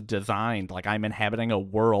that it was designed, like I'm inhabiting a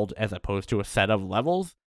world as opposed to a set of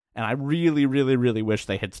levels. And I really, really, really wish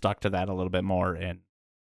they had stuck to that a little bit more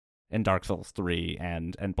in Dark Souls 3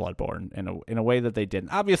 and Bloodborne in a way that they didn't.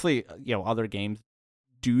 Obviously, other games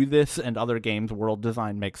do this, and other games' world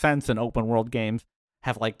design makes sense, and open world games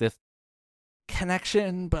have like this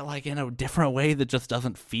connection, but like in a different way that just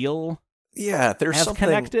doesn't feel there's as something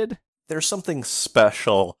connected. There's something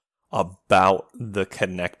special about the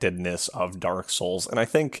connectedness of Dark Souls, and I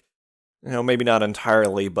think maybe not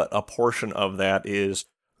entirely, but a portion of that is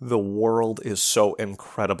the world is so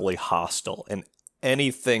incredibly hostile, and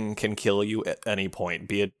anything can kill you at any point,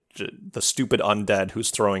 be it the stupid undead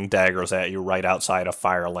who's throwing daggers at you right outside of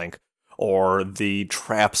Firelink, or the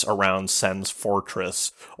traps around Sen's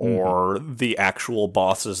fortress, or the actual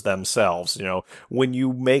bosses themselves. When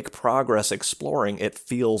you make progress exploring, it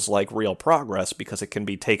feels like real progress because it can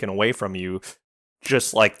be taken away from you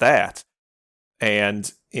just like that.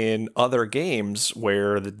 And in other games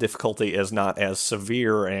where the difficulty is not as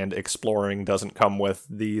severe and exploring doesn't come with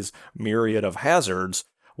these myriad of hazards,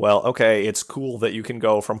 well, okay, it's cool that you can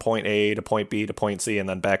go from point A to point B to point C and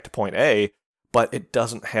then back to point A, but it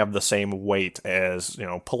doesn't have the same weight as,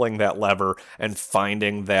 pulling that lever and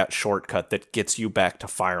finding that shortcut that gets you back to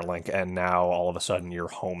Firelink, and now all of a sudden you're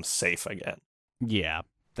home safe again. Yeah,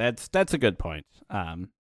 that's a good point. And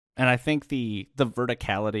I think the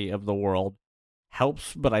verticality of the world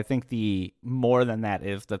helps, but I think the more than that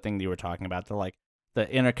is the thing that you were talking about, the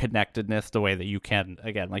interconnectedness, the way that you can,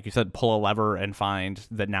 again, like you said, pull a lever and find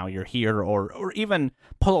that now you're here, or even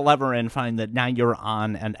pull a lever and find that now you're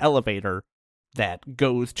on an elevator that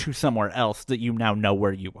goes to somewhere else that you now know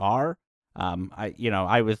where you are.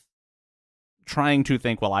 I was trying to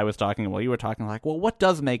think while you were talking, like, well, what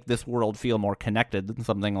does make this world feel more connected than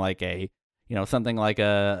something like a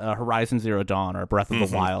Horizon Zero Dawn or Breath of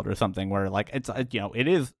the Wild or something where like it's it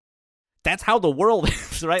is, that's how the world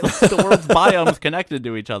is, right? Like, the world's biomes connected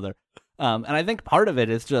to each other. And I think part of it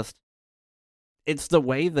is just, it's the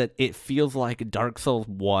way that it feels like Dark Souls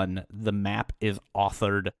 1, the map is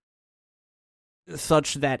authored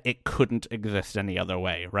such that it couldn't exist any other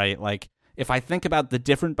way, right? Like, if I think about the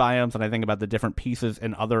different biomes and I think about the different pieces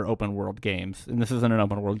in other open world games, and this isn't an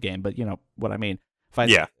open world game, but you know what I mean.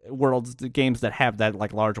 Games that have that,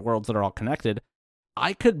 like, large worlds that are all connected,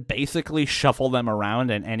 I could basically shuffle them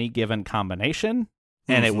around in any given combination,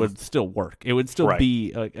 and it would still work. It would still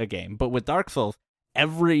be a game. But with Dark Souls,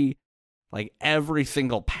 every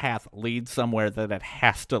single path leads somewhere that it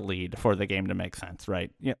has to lead for the game to make sense,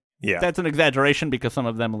 right? Yeah. That's an exaggeration because some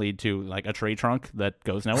of them lead to like a tree trunk that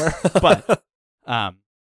goes nowhere. But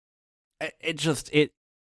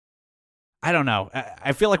I don't know.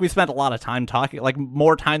 I feel like we spent a lot of time talking, like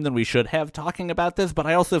more time than we should have talking about this, but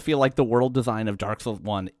I also feel like the world design of Dark Souls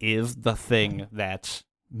 1 is the thing that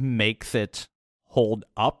makes it hold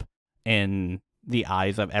up in the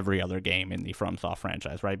eyes of every other game in the FromSoft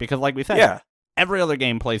franchise, right? Because like we said, every other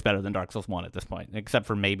game plays better than Dark Souls 1 at this point, except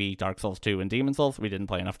for maybe Dark Souls 2 and Demon Souls. We didn't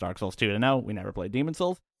play enough Dark Souls 2 to know. We never played Demon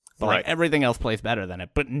Souls. But like, everything else plays better than it,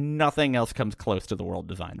 but nothing else comes close to the world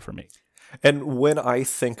design for me. And when I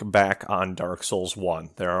think back on Dark Souls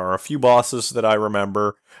 1, there are a few bosses that I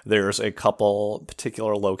remember. There's a couple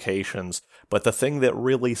particular locations. But the thing that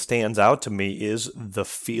really stands out to me is the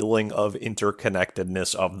feeling of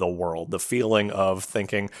interconnectedness of the world. The feeling of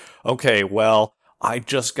thinking, okay, well, I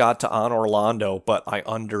just got to Anor Londo, but I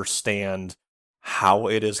understand how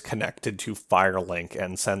it is connected to Firelink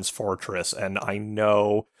and Sen's Fortress, and I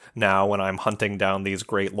know now when I'm hunting down these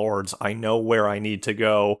great lords, I know where I need to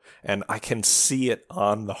go, and I can see it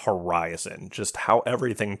on the horizon. Just how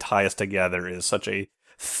everything ties together is such a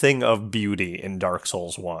thing of beauty in Dark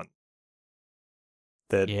Souls 1.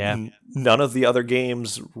 That none of the other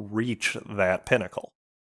games reach that pinnacle.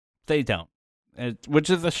 They don't, which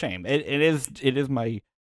is a shame. It is my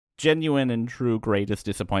genuine and true greatest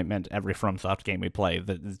disappointment every FromSoft game we play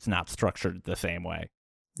that it's not structured the same way.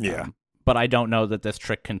 but I don't know that this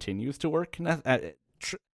trick continues to work.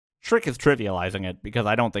 Trick is trivializing it because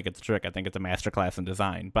I don't think it's a trick. I think it's a masterclass in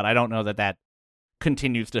design, but I don't know that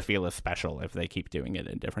continues to feel as special if they keep doing it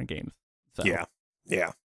in different games. So,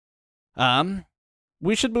 yeah.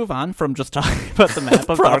 We should move on from just talking about the map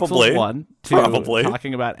of Dark Souls 1 to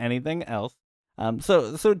talking about anything else.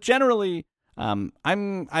 So generally,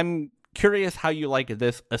 I'm curious how you like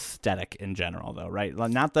this aesthetic in general, though, right?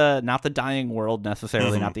 Not the dying world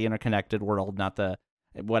necessarily, not the interconnected world, not the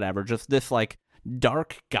whatever, just this like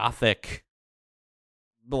dark gothic,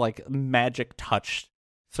 like magic touched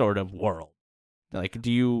sort of world. Like,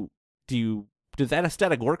 does that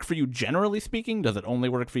aesthetic work for you generally speaking? Does it only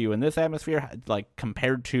work for you in this atmosphere? Like,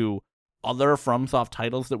 compared to other FromSoft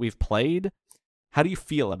titles that we've played? How do you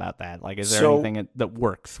feel about that? Like, is there anything that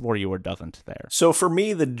works for you or doesn't there? So for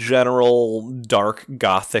me, the general dark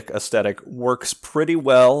gothic aesthetic works pretty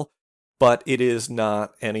well, but it is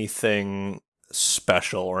not anything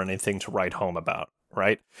special or anything to write home about,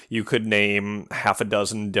 right? You could name half a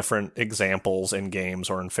dozen different examples in games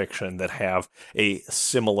or in fiction that have a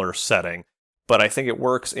similar setting. But I think it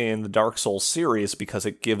works in the Dark Souls series because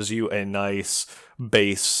it gives you a nice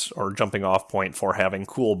base or jumping off point for having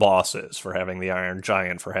cool bosses, for having the Iron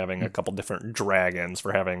Giant, for having a couple different dragons,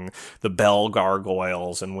 for having the Bell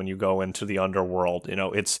Gargoyles, and when you go into the underworld,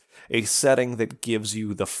 it's a setting that gives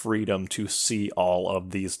you the freedom to see all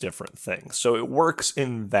of these different things. So it works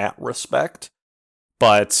in that respect,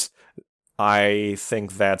 but I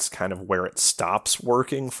think that's kind of where it stops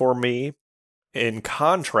working for me. In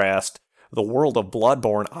contrast, the world of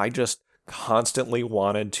Bloodborne, I just constantly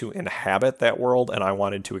wanted to inhabit that world, and I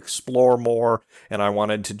wanted to explore more, and I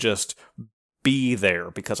wanted to just be there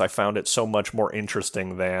because I found it so much more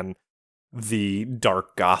interesting than the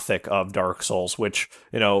dark gothic of Dark Souls, which,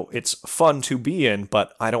 it's fun to be in,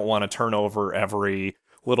 but I don't want to turn over every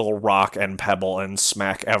little rock and pebble and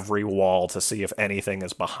smack every wall to see if anything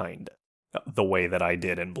is behind it, the way that I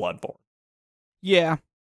did in Bloodborne. Yeah.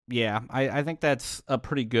 I think that's a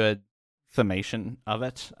pretty good summation of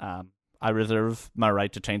it. I reserve my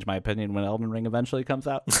right to change my opinion when Elden Ring eventually comes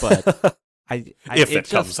out, but if it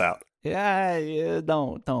comes out. Yeah,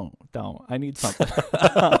 don't. I need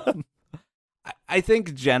something. I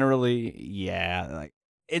think generally, like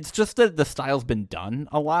it's just that the style's been done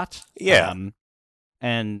a lot. Yeah.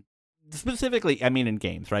 And specifically, I mean, in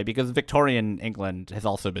games, right? Because Victorian England has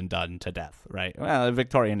also been done to death, right? Well,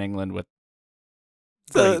 Victorian England with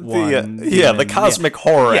the cosmic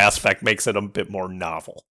horror aspect makes it a bit more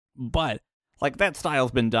novel. But like that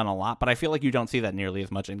style's been done a lot, but I feel like you don't see that nearly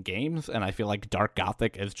as much in games, and I feel like dark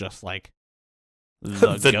gothic is just like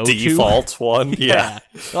the default one. Yeah.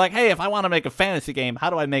 Like, hey, if I want to make a fantasy game, how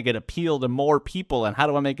do I make it appeal to more people, and how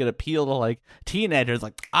do I make it appeal to like teenagers?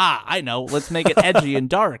 Like, I know, let's make it edgy and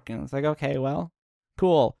dark. And it's like, okay, well,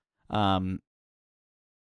 cool. But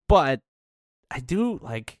I do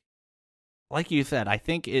like you said, I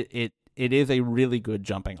think it is a really good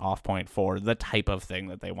jumping off point for the type of thing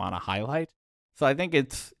that they want to highlight. So I think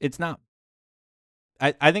it's not.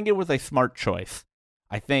 I think it was a smart choice.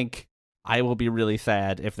 I think I will be really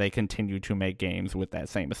sad if they continue to make games with that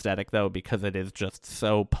same aesthetic, though, because it is just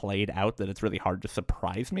so played out that it's really hard to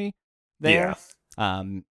surprise me there. Yeah.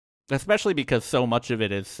 Especially because so much of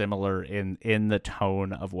it is similar in the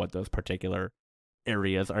tone of what those particular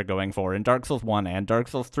areas are going for. In Dark Souls 1 and Dark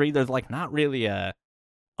Souls 3, there's like not really a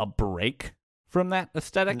break from that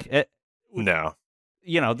aesthetic. No.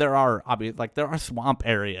 There are there are swamp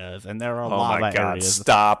areas and there are lava my God, areas.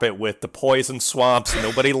 Stop it with the poison swamps.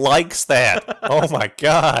 Nobody likes that. Oh my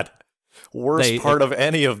God. Worst part of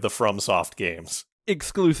any of the FromSoft games.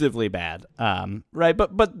 Exclusively bad. Right,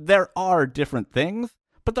 but there are different things,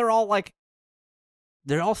 but they're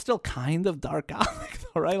all still kind of dark gothic,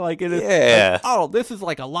 right? Like it is. Yeah. Like, this is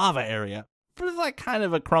like a lava area. But it's like kind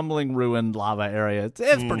of a crumbling, ruined lava area. It's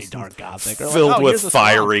pretty dark gothic. Filled with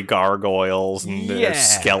fiery gargoyles and there's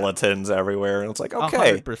skeletons everywhere. And it's like,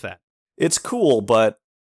 okay. 100%. It's cool, but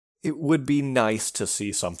it would be nice to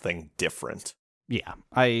see something different. Yeah,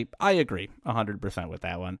 I agree 100% with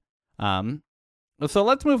that one. So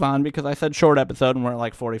let's move on because I said short episode and we're at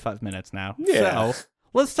like 45 minutes now. Yeah. So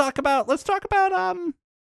let's talk about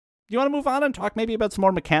you want to move on and talk maybe about some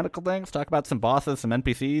more mechanical things, talk about some bosses, some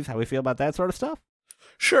NPCs, how we feel about that sort of stuff?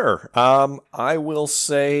 Sure. I will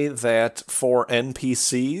say that for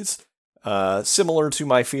NPCs, similar to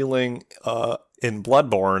my feeling in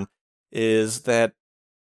Bloodborne, is that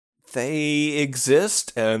they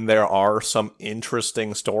exist and there are some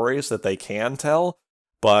interesting stories that they can tell,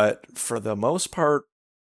 but for the most part,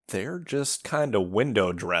 they're just kind of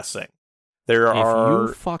window dressing. If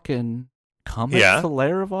you fucking come at the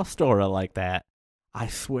Lair of Ostora like that, I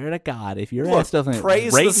swear to God, if your ass doesn't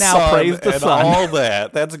praise right the now sun praise the and sun, all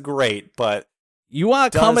that's great, but you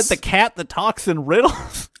want to come at the cat that talks in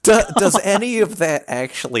riddles? Does any of that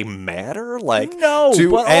actually matter? Like, no,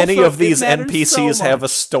 do but any also of these it matters NPCs so have a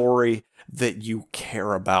much. story that you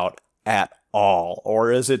care about at all,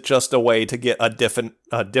 or is it just a way to get a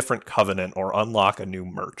different covenant or unlock a new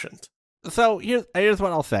merchant? So here's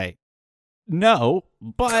what I'll say. No,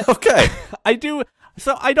 but Okay. I do.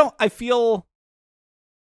 So I feel.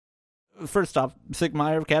 First off,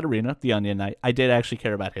 Sigmire of Katarina, the Onion Knight, I did actually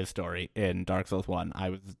care about his story in Dark Souls 1. I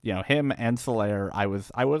was, him and Solaire, I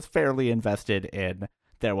was fairly invested in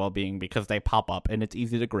their well-being because they pop up and it's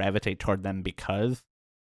easy to gravitate toward them because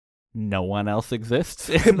no one else exists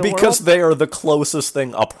in the Because world. they are the closest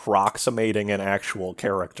thing approximating an actual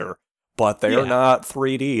character, but they're not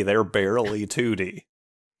 3D, they're barely 2D.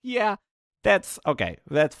 Yeah, that's okay.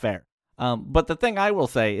 That's fair. But the thing I will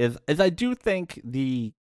say is I do think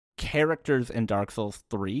the characters in Dark Souls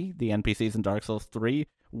 3, the NPCs in Dark Souls 3,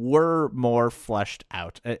 were more fleshed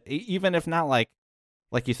out. Even if not like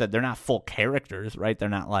you said, they're not full characters, right? They're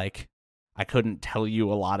not like, I couldn't tell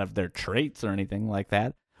you a lot of their traits or anything like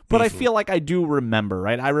that. But I feel like I do remember,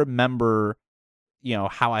 right? I remember,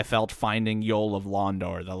 how I felt finding Yol of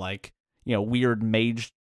Londor, the weird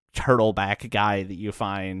mage turtleback guy that you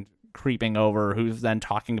find creeping over, who's then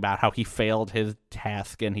talking about how he failed his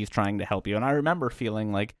task and he's trying to help you. And I remember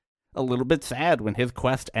feeling like a little bit sad when his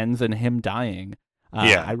quest ends in him dying.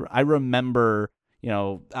 I remember,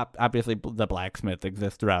 obviously the blacksmith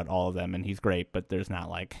exists throughout all of them and he's great, but there's not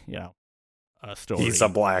like, a story. He's a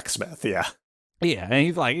blacksmith, yeah. Yeah, and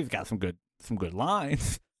he's got some good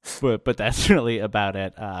lines, but that's really about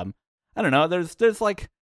it. I don't know.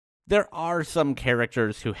 There are some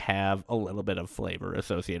characters who have a little bit of flavor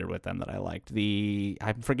associated with them that I liked.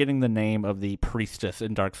 I'm forgetting the name of the priestess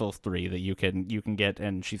in Dark Souls 3 that you can get,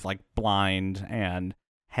 and she's like blind and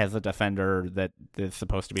has a defender that is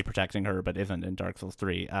supposed to be protecting her but isn't in Dark Souls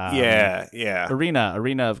 3. Yeah.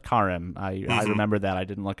 Arena of Karim. I remember that. I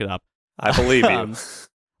didn't look it up. I believe you.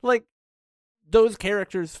 Like, those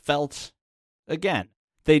characters felt, again,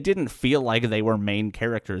 they didn't feel like they were main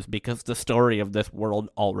characters because the story of this world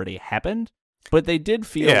already happened, but they did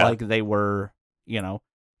feel like they were,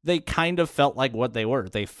 they kind of felt like what they were.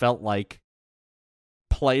 They felt like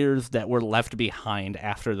players that were left behind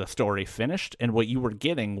after the story finished, and what you were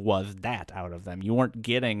getting was that out of them. You weren't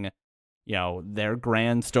getting, their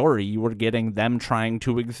grand story. You were getting them trying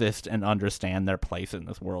to exist and understand their place in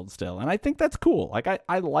this world still. And I think that's cool. Like,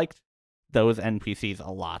 I liked those NPCs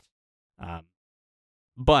a lot.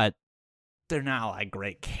 But they're not like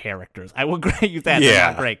great characters. I will grant you that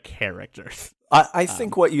they're not great characters. I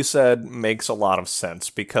think what you said makes a lot of sense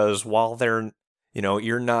because while they're,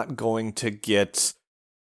 you're not going to get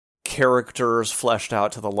characters fleshed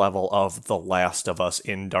out to the level of The Last of Us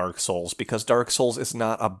in Dark Souls because Dark Souls is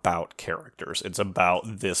not about characters. It's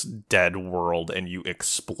about this dead world and you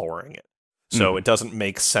exploring it. So it doesn't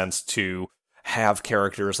make sense to have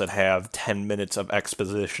characters that have 10 minutes of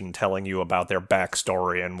exposition telling you about their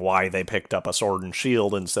backstory and why they picked up a sword and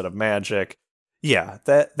shield instead of magic. Yeah,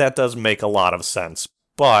 that does make a lot of sense.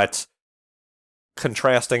 But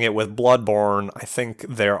contrasting it with Bloodborne, I think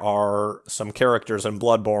there are some characters in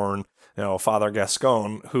Bloodborne, Father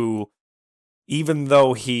Gascoigne, who, even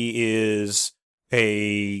though he is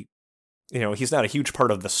he's not a huge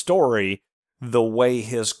part of the story, the way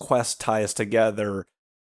his quest ties together,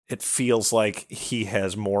 it feels like he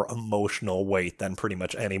has more emotional weight than pretty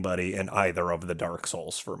much anybody in either of the Dark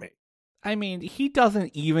Souls for me. I mean, he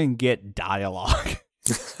doesn't even get dialogue.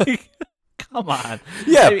 Come on.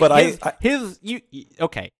 Yeah,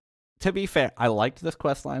 okay. To be fair, I liked this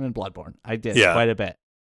quest line in Bloodborne. I did quite a bit.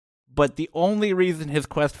 But the only reason his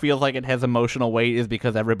quest feels like it has emotional weight is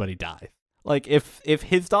because everybody dies. Like, if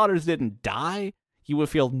his daughters didn't die, you would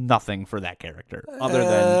feel nothing for that character, other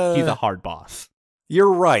than he's a hard boss.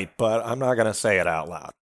 You're right, but I'm not going to say it out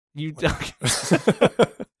loud. You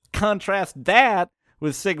contrast that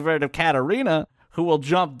with Sigvard of Katarina, who will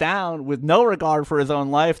jump down with no regard for his own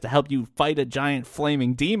life to help you fight a giant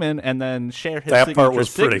flaming demon and then share his signature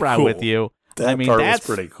Sigbrow cool. with you. That part was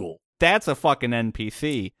pretty cool. That's a fucking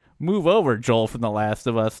NPC. Move over, Joel from The Last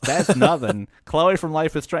of Us. That's nothing. Chloe from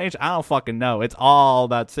Life is Strange, I don't fucking know. It's all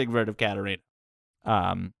about Sigvard of Katarina.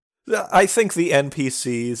 I think the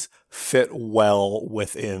NPCs fit well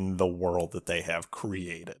within the world that they have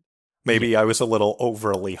created. Maybe I was a little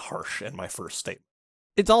overly harsh in my first statement.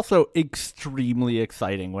 It's also extremely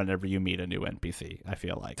exciting whenever you meet a new NPC, I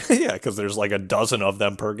feel like. Yeah, because there's like a dozen of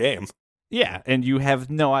them per game. Yeah, and you have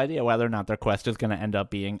no idea whether or not their quest is going to end up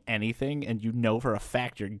being anything, and you know for a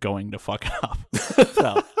fact you're going to fuck it up.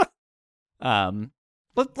 So,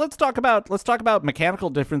 let's talk about mechanical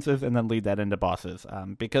differences and then lead that into bosses.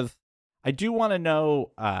 Because I do want to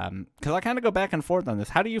know, because I kind of go back and forth on this.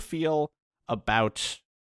 How do you feel about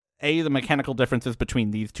the mechanical differences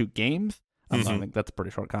between these two games? I think that's a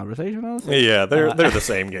pretty short conversation, honestly. Yeah, they're the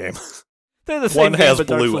same game. They're the same One game, has but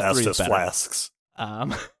Dark blue Souls 3 is Estus better. flasks.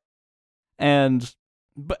 And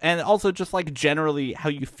also just like generally how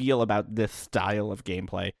you feel about this style of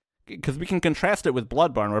gameplay, because we can contrast it with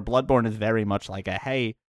Bloodborne, where Bloodborne is very much like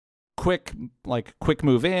a quick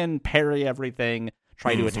move in, parry everything,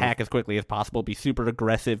 try to attack as quickly as possible, be super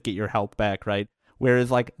aggressive, get your health back, right?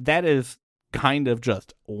 Whereas like that is kind of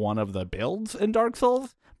just one of the builds in Dark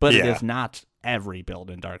Souls, but it is not every build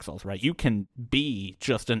in Dark Souls, right? You can be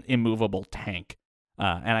just an immovable tank,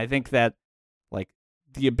 and I think that like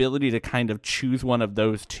the ability to kind of choose one of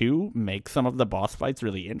those two makes some of the boss fights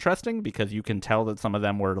really interesting, because you can tell that some of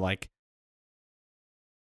them were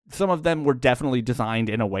definitely designed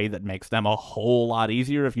in a way that makes them a whole lot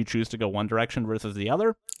easier if you choose to go one direction versus the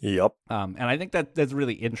other. Yep. And I think that's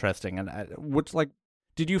really interesting. And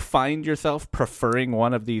did you find yourself preferring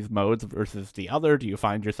one of these modes versus the other? Do you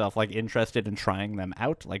find yourself like interested in trying them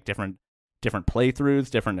out, like different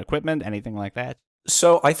playthroughs, different equipment, anything like that?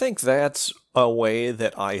 So I think that's a way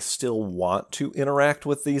that I still want to interact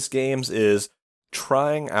with these games, is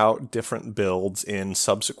trying out different builds in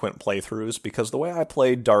subsequent playthroughs, because the way I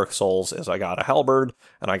played Dark Souls is I got a halberd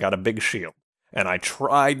and I got a big shield. And I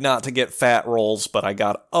tried not to get fat rolls, but I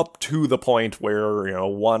got up to the point where,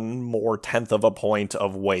 one more tenth of a point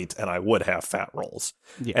of weight and I would have fat rolls.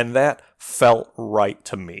 Yeah. And that felt right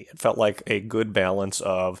to me. It felt like a good balance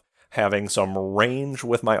of having some range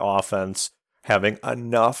with my offense, having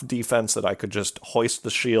enough defense that I could just hoist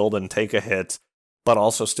the shield and take a hit, but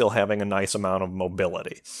also still having a nice amount of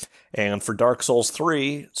mobility. And for Dark Souls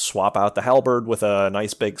 3, swap out the halberd with a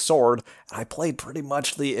nice big sword, and I played pretty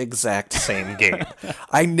much the exact same game.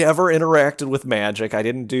 I never interacted with magic. I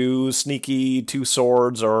didn't do sneaky two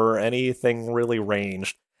swords or anything really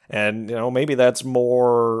ranged. And, maybe that's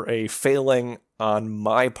more a failing on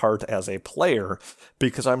my part as a player,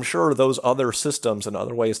 because I'm sure those other systems and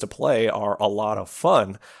other ways to play are a lot of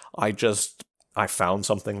fun. I found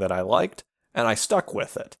something that I liked, and I stuck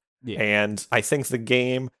with it. Yeah. And I think the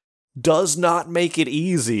game does not make it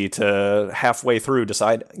easy to halfway through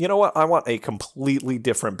decide, you know what, I want a completely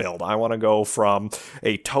different build. I want to go from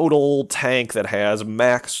a total tank that has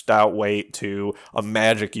maxed out weight to a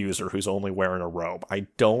magic user who's only wearing a robe. I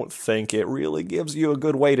don't think it really gives you a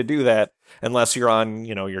good way to do that unless you're on,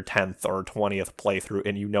 your 10th or 20th playthrough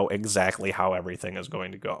and you know exactly how everything is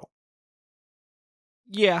going to go.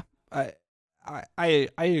 Yeah, I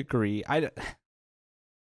agree.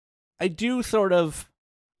 I do sort of,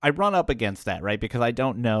 I run up against that, right? Because I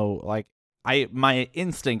don't know, my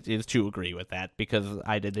instinct is to agree with that, because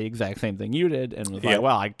I did the exact same thing you did and was like,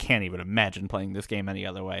 well, I can't even imagine playing this game any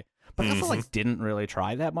other way. But I also didn't really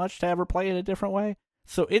try that much to ever play it a different way.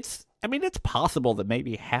 So it's possible that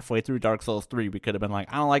maybe halfway through Dark Souls 3, we could have been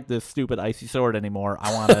like, I don't like this stupid icy sword anymore.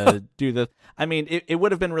 I want to do this. It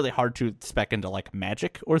would have been really hard to spec into like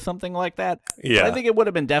magic or something like that. Yeah. But I think it would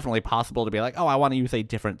have been definitely possible to be like, oh, I want to use a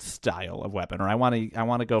different style of weapon, or I want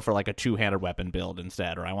to go for like a two-handed weapon build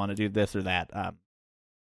instead, or I want to do this or that.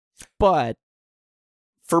 But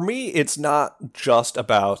for me, it's not just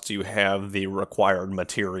about you have the required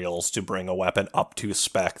materials to bring a weapon up to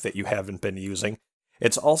spec that you haven't been using.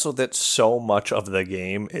 It's also that so much of the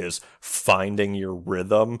game is finding your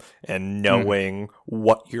rhythm and knowing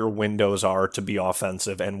what your windows are to be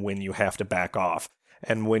offensive and when you have to back off.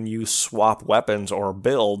 And when you swap weapons or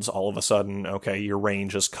builds, all of a sudden, okay, your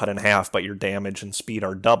range is cut in half, but your damage and speed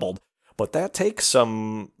are doubled. But that takes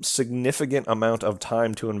some significant amount of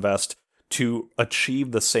time to invest to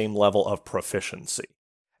achieve the same level of proficiency.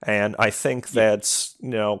 And I think that's,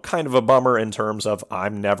 kind of a bummer in terms of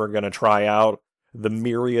I'm never going to try out the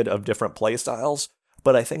myriad of different playstyles,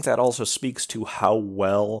 but I think that also speaks to how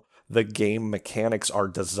well the game mechanics are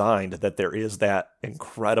designed, that there is that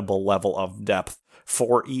incredible level of depth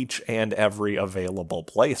for each and every available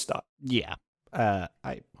playstyle. Yeah.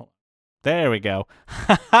 There we go.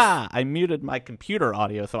 I muted my computer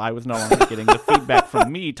audio, so I was no longer getting the feedback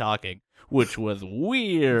from me talking, which was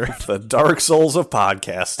weird. The Dark Souls of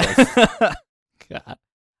podcasting. God.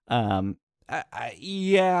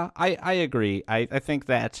 I agree. I think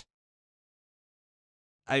that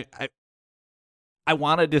I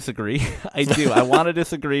want to disagree. I do. I want to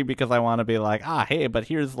disagree because I want to be like, hey, but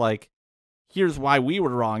here's here's why we were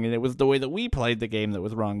wrong, and it was the way that we played the game that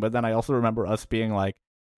was wrong. But then I also remember us being like,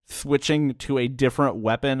 switching to a different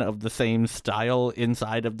weapon of the same style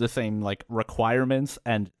inside of the same like requirements,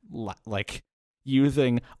 and like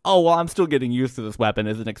using, oh well, I'm still getting used to this weapon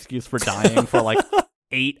as an excuse for dying for like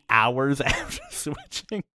 8 hours after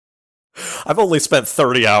switching. I've only spent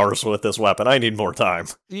 30 hours with this weapon. I need more time.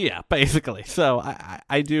 Yeah, basically. So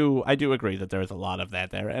I do agree that there's a lot of that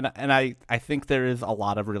there, and I think there is a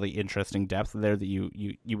lot of really interesting depth there that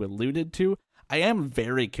you alluded to. I am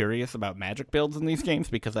very curious about magic builds in these games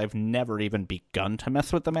because I've never even begun to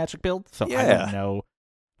mess with the magic build, so I don't know,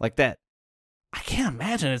 like that. I can't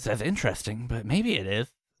imagine it's as interesting, but maybe it is.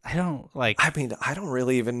 I don't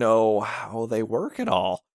really even know how they work at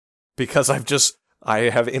all because I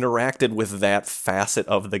have interacted with that facet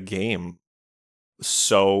of the game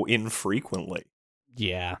so infrequently.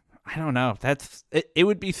 Yeah, I don't know. It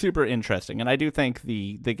would be super interesting, and I do think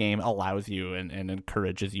the game allows you and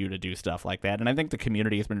encourages you to do stuff like that. And I think the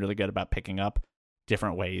community has been really good about picking up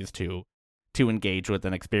different ways to engage with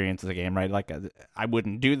and experience the game. Right? Like I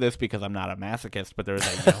wouldn't do this because I'm not a masochist, but there's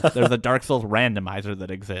there's a Dark Souls randomizer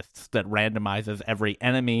that exists that randomizes every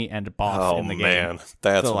enemy and boss in the game. Oh man,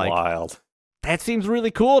 that's wild. That seems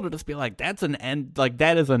really cool to just be like, that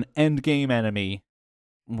is an end game enemy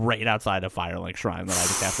right outside of Firelink Shrine that I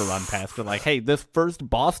just have to run past. And like, hey, this first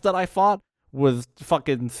boss that I fought was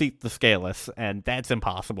fucking Seath the Scaleless, and that's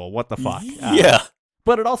impossible. What the fuck? Yeah.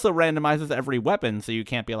 But it also randomizes every weapon, so you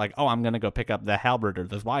can't be like, oh, I'm going to go pick up the halberd or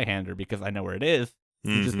the Zweihander because I know where it is.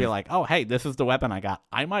 You just be like, oh, hey, this is the weapon I got.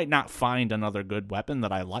 I might not find another good weapon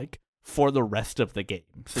that I like for the rest of the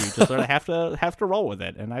game. So you just sort of have to roll with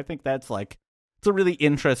it. And I think that's like, it's a really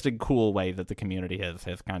interesting, cool way that the community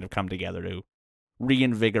has kind of come together to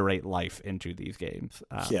reinvigorate life into these games.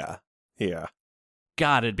 Yeah.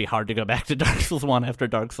 God, it'd be hard to go back to Dark Souls 1 after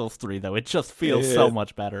Dark Souls 3, though. It just feels so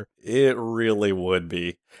much better. It really would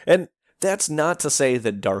be. And that's not to say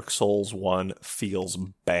that Dark Souls 1 feels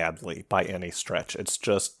badly by any stretch. It's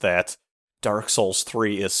just that Dark Souls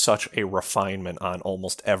 3 is such a refinement on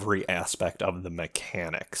almost every aspect of the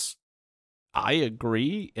mechanics. I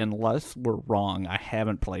agree, unless we're wrong. I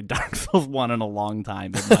haven't played Dark Souls 1 in a long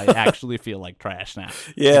time. It might actually feel like trash now.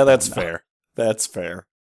 Yeah, that's fair. That's fair.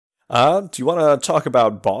 Do you want to talk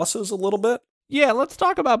about bosses a little bit? Yeah, let's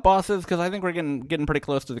talk about bosses, because I think we're getting pretty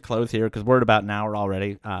close to the close here, because we're at about an hour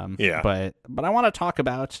already. Yeah. But I want to talk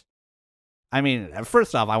about, I mean,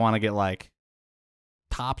 first off, I want to get, like,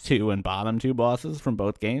 top 2 and bottom 2 bosses from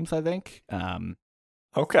both games, I think.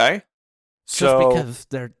 Okay. Just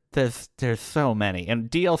because there's so many, and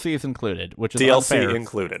DLC is included, which is DLC unfair,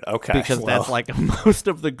 included. Okay, because that's like most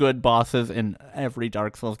of the good bosses in every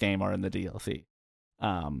Dark Souls game are in the DLC.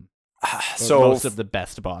 So most of the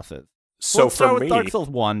best bosses. So let's for start me, with Dark Souls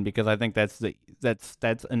 1 because I think that's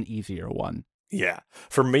an easier one. Yeah,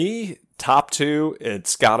 for me, top 2,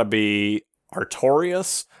 it's got to be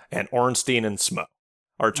Artorias and Ornstein and Smough.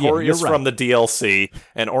 Artorias from the DLC,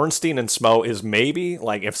 and Ornstein and Smough is maybe,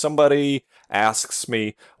 like, if somebody asks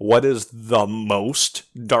me what is the most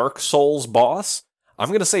Dark Souls boss, I'm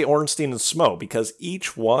going to say Ornstein and Smough, because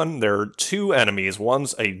each one, there are 2 enemies.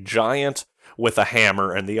 One's a giant with a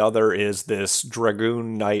hammer, and the other is this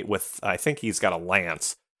Dragoon Knight with, I think he's got a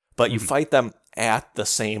lance. But you fight them at the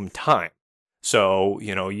same time. So,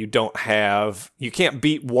 you can't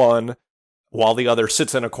beat one while the other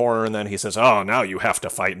sits in a corner and then he says, oh, now you have to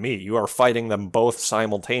fight me. You are fighting them both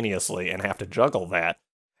simultaneously and have to juggle that.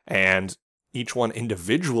 And each one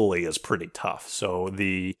individually is pretty tough. So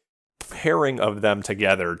the pairing of them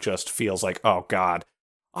together just feels like, oh, God,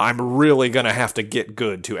 I'm really going to have to get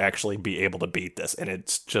good to actually be able to beat this. And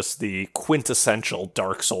it's just the quintessential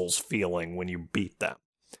Dark Souls feeling when you beat them.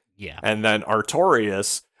 Yeah. And then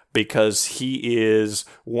Artorias, because he is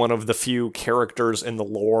one of the few characters in the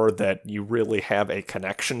lore that you really have a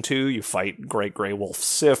connection to. You fight Great Grey Wolf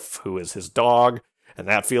Sif, who is his dog, and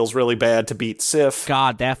that feels really bad to beat Sif.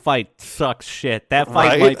 God, that fight sucks shit. That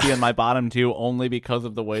fight might be in my bottom 2 only because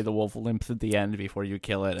of the way the wolf limps at the end before you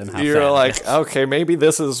kill it. And how you're like, it is. Okay, maybe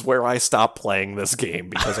this is where I stop playing this game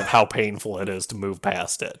because of how painful it is to move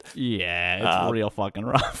past it. Yeah, it's real fucking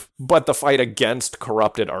rough. But the fight against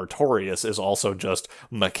corrupted Artorias is also just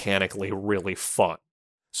mechanically really fun.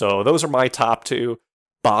 So those are my top 2.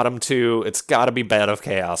 Bottom 2, it's got to be Bed of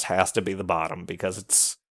Chaos, has to be the bottom,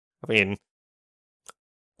 because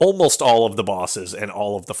almost all of the bosses in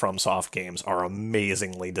all of the FromSoft games are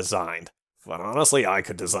amazingly designed But honestly, I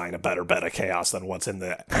could design a better Bed of Chaos than what's in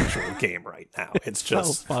the actual game right now. It's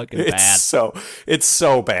just so fucking bad. It's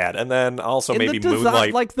so bad. And then also maybe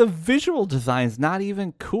Moonlight. Like the visual design's not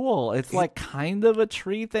even cool. It's like kind of a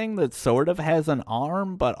tree thing that sort of has an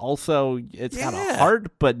arm, but also it's got a heart,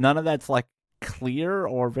 but none of that's like clear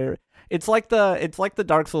or very. It's like the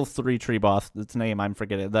Dark Souls 3 tree boss. Its name I'm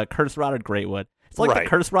forgetting. The Curse Rotted Greatwood. It's like the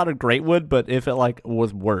Curse Rotted Greatwood, but if it like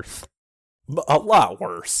was worse. A lot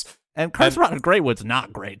worse. And Curse Rotted Greatwood's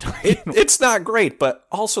not great. It's not great, but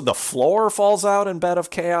also the floor falls out in Bed of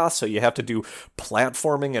Chaos, so you have to do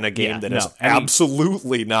platforming in a game that is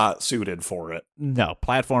absolutely not suited for it. No,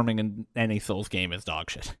 platforming in any Souls game is dog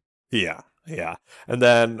shit. Yeah. And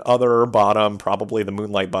then other bottom, probably the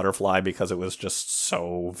Moonlight Butterfly, because it was just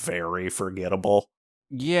so very forgettable.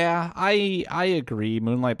 Yeah, I agree.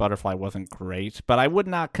 Moonlight Butterfly wasn't great, but I would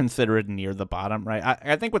not consider it near the bottom, right?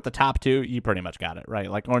 I think with the top two, you pretty much got it,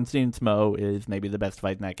 right? Like, Ornstein Smough is maybe the best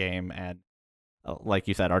fight in that game, and like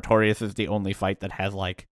you said, Artorias is the only fight that has,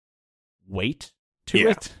 like, weight to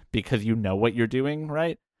it, because you know what you're doing,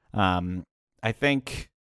 right? I think,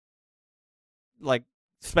 like,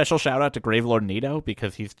 special shout out to Gravelord Nito,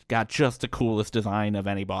 because he's got just the coolest design of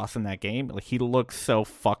any boss in that game. Like, he looks so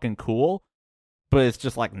fucking cool. But it's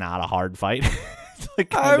just, like, not a hard fight.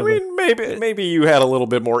 Like maybe you had a little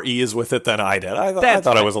bit more ease with it than I did. I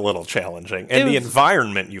thought it was a little challenging. And the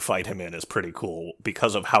environment you fight him in is pretty cool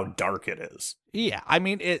because of how dark it is. Yeah, I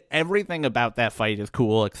mean, everything about that fight is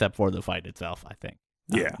cool except for the fight itself, I think.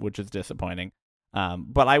 Which is disappointing.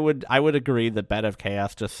 But I would agree that Bed of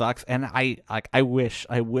Chaos just sucks. And I wish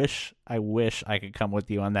I could come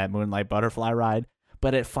with you on that Moonlight Butterfly ride.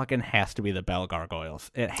 But it fucking has to be the Bell Gargoyles.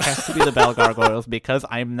 It has to be the Bell Gargoyles, because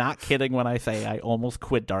I'm not kidding when I say I almost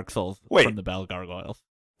quit Dark Souls from the Bell Gargoyles.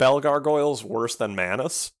 Bell Gargoyles worse than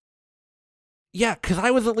Manus? Yeah, because I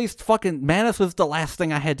was at least fucking... Manus was the last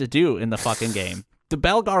thing I had to do in the fucking game. The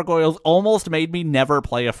Bell Gargoyles almost made me never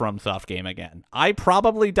play a FromSoft game again. I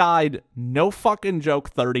probably died, no fucking joke,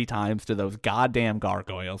 30 times to those goddamn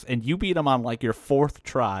gargoyles, and you beat them on, like, your 4th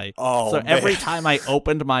try. So every time I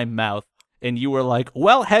opened my mouth, and you were like,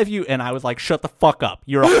 well, have you? And I was like, shut the fuck up.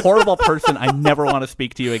 You're a horrible person. I never want to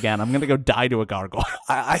speak to you again. I'm going to go die to a gargoyle.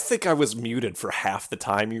 I think I was muted for half the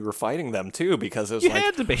time you were fighting them, too, because it was you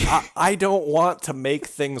had to be. I don't want to make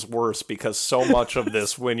things worse, because so much of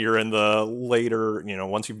this, when you're in the later,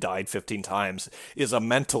 once you've died 15 times, is a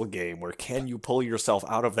mental game where can you pull yourself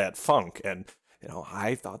out of that funk? And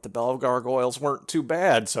I thought the Bell of Gargoyles weren't too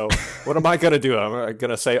bad, so what am I going to do? I'm going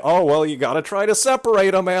to say, oh, well, you got to try to separate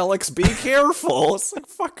them, Alex. Be careful. It's like,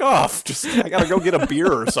 fuck off. I got to go get a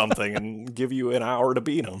beer or something and give you an hour to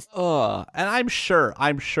beat them. And I'm sure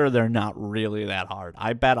they're not really that hard.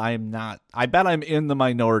 I bet I'm in the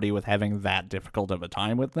minority with having that difficult of a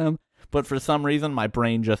time with them, but for some reason, my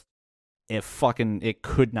brain just, it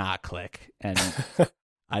could not click, and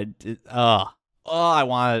I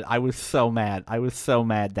was so mad. I was so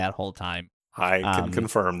mad that whole time. I can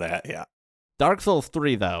confirm that, yeah. Dark Souls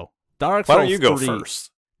 3, though. Why don't you go first?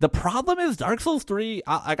 The problem is Dark Souls 3,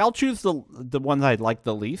 I'll choose the ones I like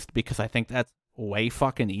the least, because I think that's way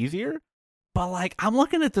fucking easier. But, like, I'm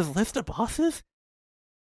looking at this list of bosses.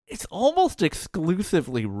 It's almost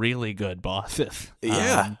exclusively really good bosses.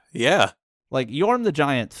 Yeah. Like, Yorm the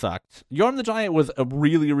Giant sucked. Yorm the Giant was a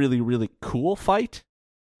really, really, really cool fight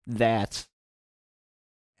that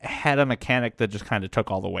had a mechanic that just kind of took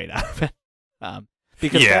all the weight out of it.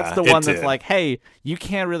 Because that's the one that's like, hey, you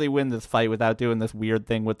can't really win this fight without doing this weird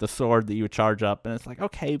thing with the sword that you charge up. And it's like,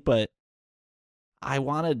 okay, but I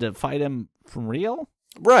wanted to fight him from real?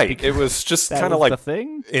 Right. It was just kind of like the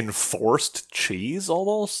thing? Enforced cheese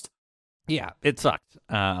almost. Yeah, it sucked.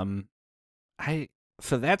 So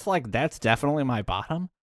that's definitely my bottom.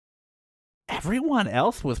 Everyone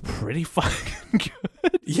else was pretty fucking good.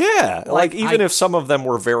 Yeah, like even if some of them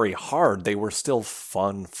were very hard, they were still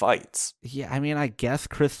fun fights. Yeah, I mean, I guess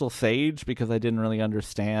Crystal Sage, because I didn't really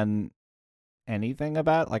understand anything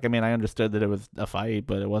about it. Like, I mean, I understood that it was a fight,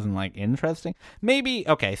 but it wasn't, like, interesting. Maybe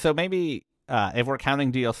if we're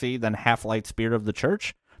counting DLC, then Half-Light Spirit of the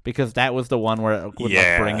Church, because that was the one where it would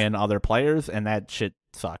like, bring in other players, and that shit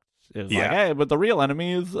sucked. It was like, hey, but the real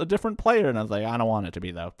enemy is a different player. And I was like, I don't want it to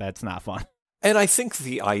be, though. That's not fun. And I think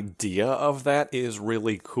the idea of that is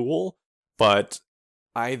really cool, but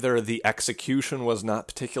either the execution was not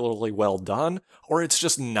particularly well done, or it's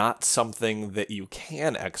just not something that you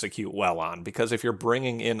can execute well on. Because if you're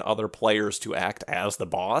bringing in other players to act as the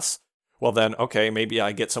boss, well then, okay, maybe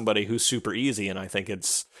I get somebody who's super easy and I think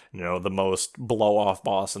it's, the most blow-off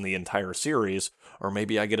boss in the entire series, or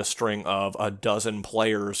maybe I get a string of a dozen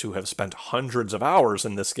players who have spent hundreds of hours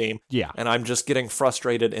in this game, Yeah. and I'm just getting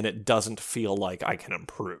frustrated and it doesn't feel like I can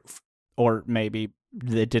improve. Or maybe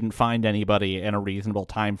it didn't find anybody in a reasonable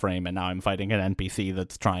time frame, and now I'm fighting an NPC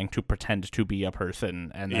that's trying to pretend to be a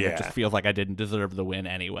person, and then it just feels like I didn't deserve the win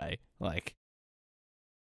anyway. Like,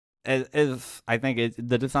 I think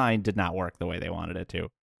the design did not work the way they wanted it to.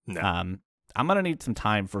 No. I'm gonna need some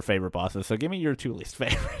time for favorite bosses, so give me your 2 least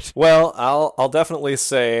favorite. Well, I'll definitely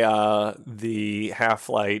say the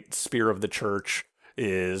Half-Light Spear of the Church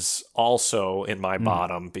is also in my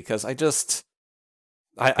bottom, because I think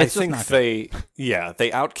they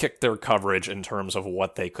outkicked their coverage in terms of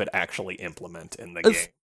what they could actually implement in the game.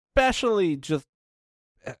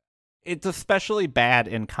 It's especially bad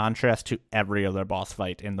in contrast to every other boss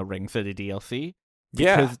fight in the Ring City DLC.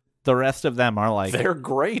 Yeah. Because the rest of them are like... They're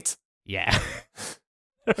great. Yeah.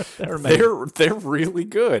 They're really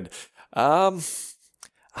good.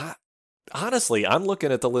 Honestly, I'm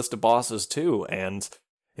looking at the list of bosses too, and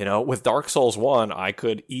with Dark Souls 1, I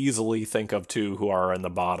could easily think of 2 who are in the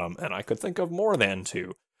bottom, and I could think of more than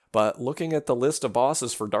 2. But looking at the list of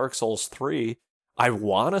bosses for Dark Souls 3, I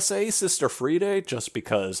want to say Sister Friede, just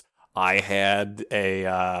because I had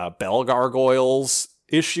a Bell Gargoyles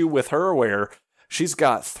issue with her where she's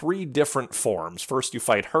got 3 different forms. First you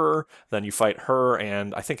fight her, then you fight her,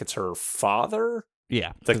 and I think it's her father?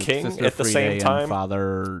 Yeah. The king Sister at the Friede same time? And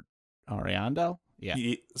Father Ariando?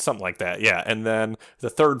 Yeah. Something like that, yeah. And then the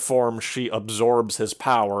third form, she absorbs his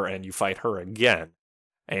power, and you fight her again.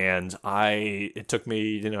 And it took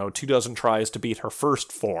me, 24 tries to beat her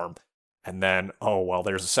first form. And then,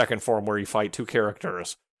 there's a second form where you fight 2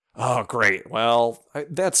 characters. Oh, great. Well,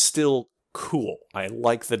 that's still cool. I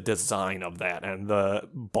like the design of that, and the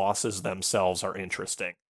bosses themselves are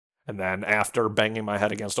interesting. And then after banging my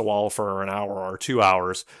head against a wall for an hour or 2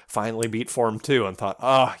 hours, finally beat Form 2 and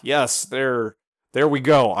thought, yes, there we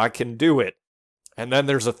go. I can do it. And then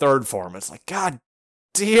there's a third form. It's like, God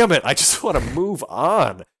damn it. I just want to move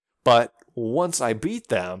on. But once I beat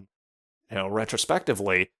them,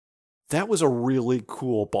 retrospectively, that was a really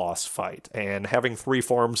cool boss fight. And having 3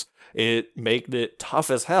 forms, it made it tough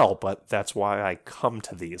as hell, but that's why I come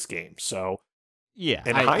to these games. So, yeah,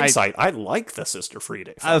 in hindsight, I like the Sister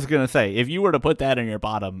Friede fight. I was going to say, if you were to put that in your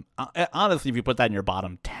bottom, honestly, if you put that in your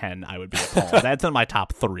bottom 10, I would be appalled. That's in my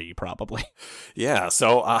top 3, probably. Yeah,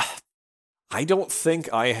 so I don't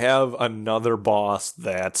think I have another boss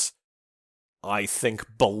that I think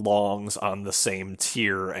belongs on the same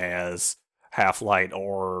tier as Half-Light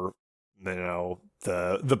or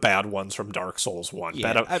the bad ones from Dark Souls 1.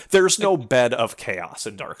 Yeah, there's no Bed of Chaos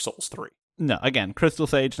in Dark Souls 3. No, again, Crystal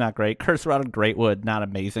Sage, not great. Curse Rotted Greatwood, not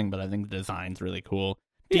amazing, but I think the design's really cool.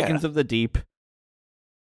 Deacons of the Deep,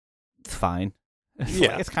 it's fine.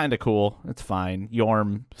 It's kind of cool. It's fine.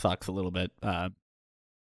 Yorm sucks a little bit,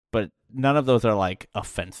 but none of those are like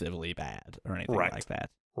offensively bad or anything like that.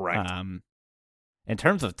 Right. In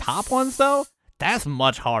terms of top ones, though, that's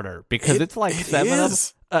much harder because it's like 7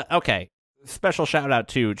 of... okay, special shout out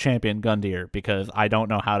to Champion Gundyr, because I don't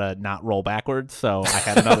know how to not roll backwards, so I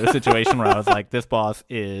had another situation where I was like, this boss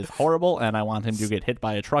is horrible, and I want him to get hit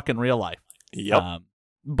by a truck in real life. Yep.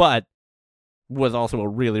 But was also a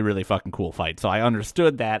really, really fucking cool fight, so I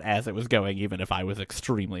understood that as it was going, even if I was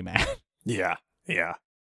extremely mad. Yeah.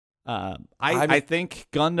 I think,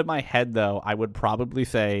 gun to my head, though, I would probably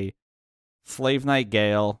say Slave Knight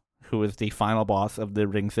Gale, who is the final boss of the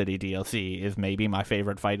Ring City DLC, is maybe my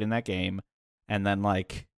favorite fight in that game. And then,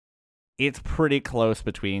 it's pretty close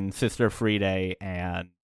between Sister Friede and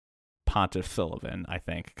Pontiff Sulyvahn, I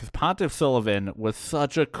think. Because Pontiff Sulyvahn was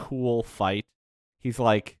such a cool fight. He's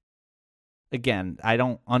again, I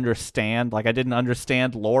don't understand. I didn't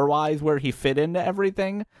understand lore-wise where he fit into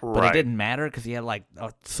everything. But it didn't matter because he had,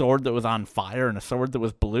 a sword that was on fire and a sword that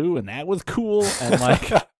was blue, and that was cool.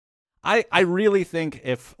 And, I really think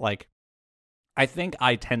I think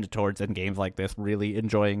I tend towards, in games like this, really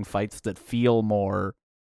enjoying fights that feel more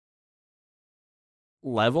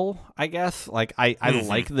level, I guess. I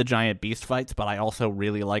like the giant beast fights, but I also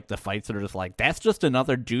really like the fights that are just that's just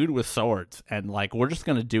another dude with swords, and we're just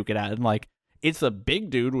gonna duke it out, and it's a big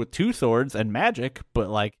dude with 2 swords and magic,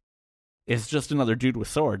 but it's just another dude with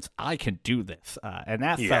swords. I can do this, and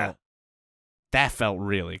that felt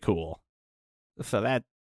really cool. So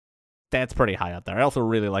that's pretty high up there. I also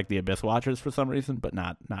really like the Abyss Watchers for some reason, but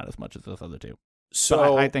not as much as those other 2.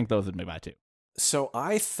 So I think those would be my 2. So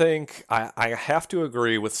I think I have to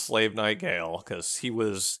agree with Slave Knight Gale, because he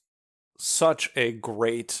was such a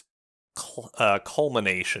great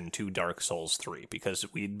culmination to Dark Souls 3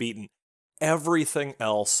 because we'd beaten everything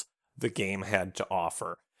else the game had to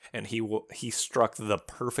offer, and he struck the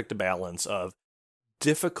perfect balance of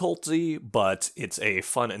difficulty, but it's a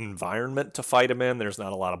fun environment to fight him in. There's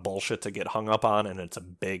not a lot of bullshit to get hung up on, and it's a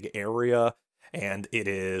big area, and it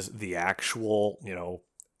is the actual,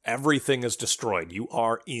 everything is destroyed. You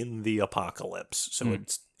are in the apocalypse, so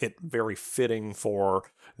it's very fitting for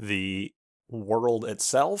the world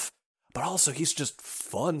itself, but also he's just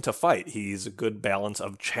fun to fight. He's a good balance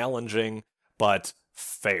of challenging but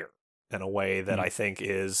fair in a way that I think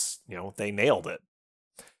is, they nailed it.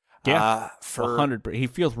 Yeah, 100%. He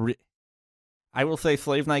feels. I will say,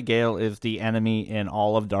 Slave Knight Gale is the enemy in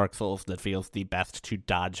all of Dark Souls that feels the best to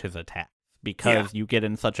dodge his attacks, because you get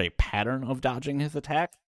in such a pattern of dodging his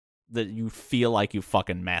attack that you feel like you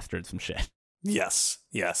fucking mastered some shit. Yes.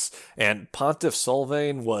 And Pontiff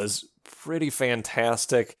Sylvain was pretty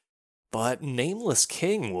fantastic, but Nameless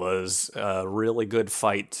King was a really good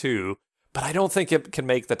fight too. But I don't think it can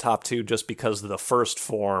make the top 2 just because the first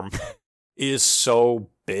form is so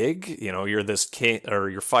big. You're this king, or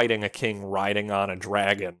you're fighting a king riding on a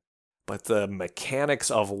dragon, but the mechanics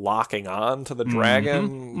of locking on to the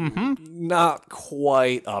dragon, not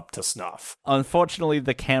quite up to snuff. Unfortunately,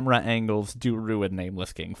 the camera angles do ruin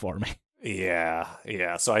Nameless King for me. Yeah.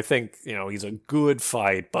 So I think, he's a good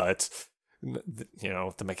fight, but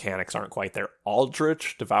the mechanics aren't quite there.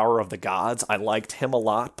 Aldrich, Devourer of the Gods, I liked him a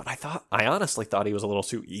lot, but I honestly thought he was a little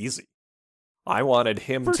too easy. I wanted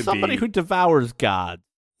him to be... For somebody who devours God.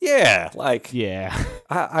 Yeah, Yeah.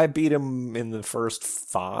 I beat him in the first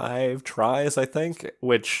 5 tries, I think,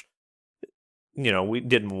 which, we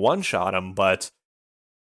didn't one-shot him, but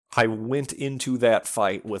I went into that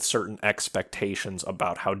fight with certain expectations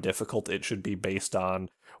about how difficult it should be based on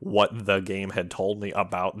what the game had told me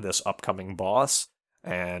about this upcoming boss,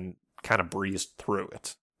 and kind of breezed through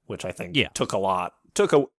it, which I think took a lot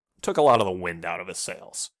of the wind out of his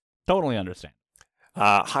sails. Totally understand.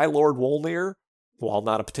 High Lord Wolnir, while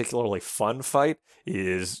not a particularly fun fight,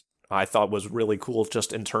 I thought was really cool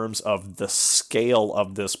just in terms of the scale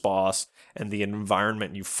of this boss and the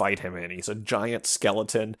environment you fight him in. He's a giant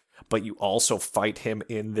skeleton, but you also fight him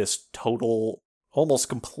in this total, almost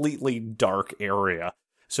completely dark area.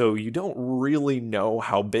 So you don't really know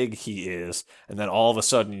how big he is, and then all of a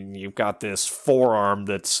sudden you've got this forearm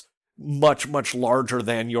that's much, much larger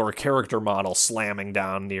than your character model slamming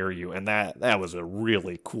down near you, and that was a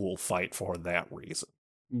really cool fight for that reason.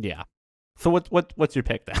 Yeah. So what's your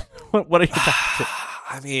pick then? What are your top 2?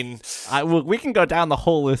 I mean, we can go down the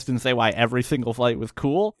whole list and say why every single fight was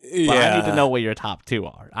cool, but I need to know what your top 2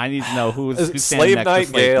 are. I need to know who's Slave next Knight to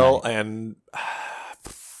Slave Gale Knight. And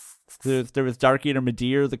there was Dark Eater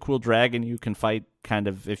Midir, the cool dragon you can fight kind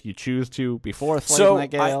of if you choose to before Slave Knight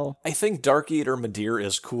Gale. I think Dark Eater Midir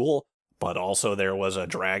is cool, but also there was a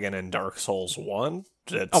dragon in Dark Souls 1.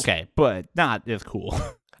 Okay, but not as cool.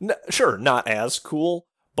 Sure, not as cool,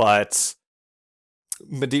 but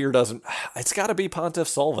Midir doesn't... It's got to be Pontiff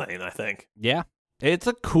Sylvain, I think. Yeah. It's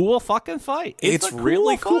a cool fucking fight. It's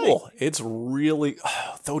really cool. It's really...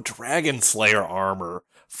 though Dragon Slayer armor,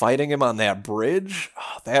 fighting him on that bridge,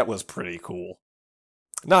 that was pretty cool.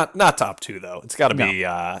 Not top 2, though. It's got to be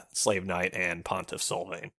Slave Knight and Pontiff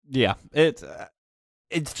Sylvain. Yeah,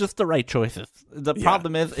 it's just the right choices. The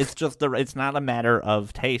problem is, it's not a matter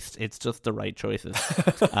of taste. It's just the right choices.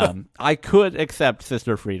 I could accept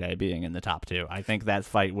Sister Friede being in the top 2. I think that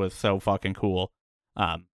fight was so fucking cool.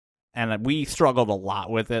 And we struggled a lot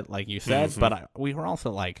with it, like you said, but we were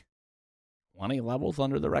also like 20 levels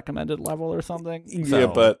under the recommended level or something. Yeah,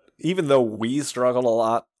 but even though we struggled a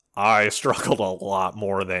lot, I struggled a lot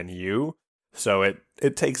more than you. So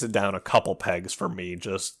it takes it down a couple pegs for me,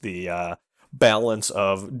 just the balance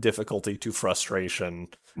of difficulty to frustration.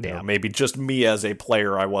 Yeah. Maybe just me as a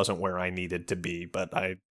player, I wasn't where I needed to be, but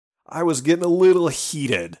I was getting a little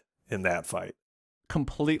heated in that fight.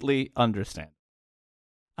 Completely understand.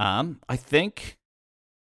 I think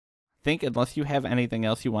unless you have anything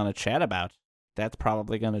else you want to chat about, that's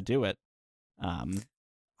probably going to do it.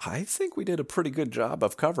 I think we did a pretty good job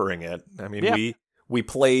of covering it. I mean, we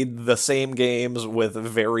played the same games with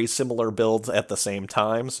very similar builds at the same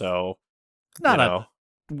time, so not a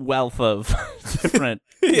wealth of different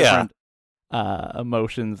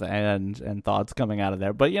emotions and thoughts coming out of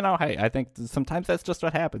there. But hey, I think sometimes that's just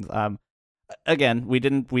what happens. Again, we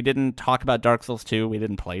didn't talk about Dark Souls 2. We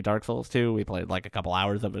didn't play Dark Souls 2. We played like a couple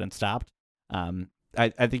hours of it and stopped.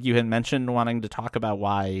 I think you had mentioned wanting to talk about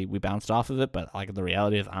why we bounced off of it, but like the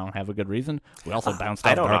reality is I don't have a good reason. We also bounced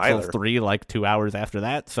off Dark Souls 3 like 2 hours after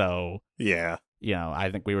that, so... Yeah. I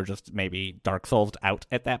think we were just maybe Dark Souls out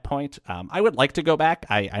at that point. I would like to go back.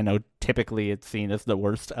 I know typically it's seen as the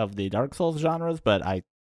worst of the Dark Souls genres, but I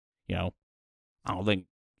don't think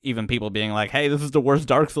even people being like, hey, this is the worst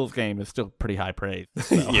Dark Souls game is still pretty high praise.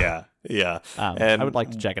 So, yeah. And I would like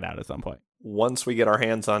to check it out at some point. Once we get our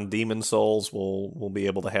hands on Demon Souls, we'll be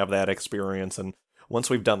able to have that experience. And once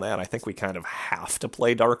we've done that, I think we kind of have to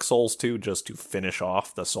play Dark Souls 2 just to finish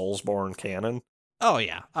off the Soulsborne canon. Oh,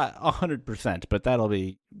 yeah, 100%. But that'll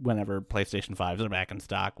be whenever PlayStation 5s are back in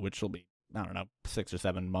stock, which will be, I don't know, 6 or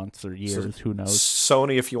 7 months or years, who knows.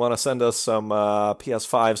 Sony, if you want to send us some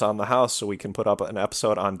PS5s on the house so we can put up an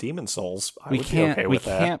episode on Demon Souls, I would be okay with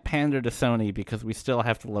that. We can't pander to Sony because we still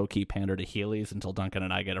have to low-key pander to Heelys until Duncan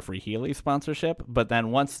and I get a free Heelys sponsorship. But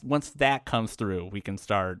then once that comes through, we can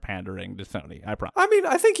start pandering to Sony, I promise. I mean,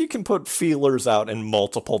 I think you can put feelers out in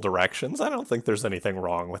multiple directions. I don't think there's anything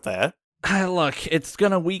wrong with that. Look, it's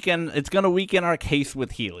gonna weaken our case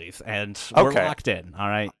with Heelys, and we're locked in, all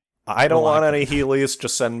right? I don't want any Heelys.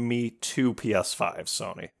 Just send me 2 PS5s,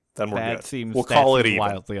 Sony. Then we're good. We'll call it even.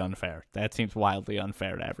 Wildly unfair. That seems wildly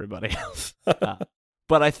unfair to everybody else.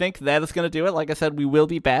 But I think that is going to do it. Like I said, we will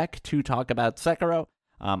be back to talk about Sekiro.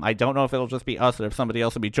 I don't know if it'll just be us or if somebody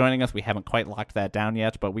else will be joining us. We haven't quite locked that down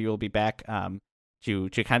yet, but we will be back to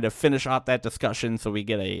kind of finish off that discussion so we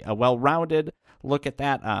get a well-rounded look at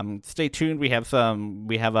that. Stay tuned. We have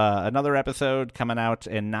another episode coming out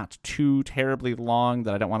and not too terribly long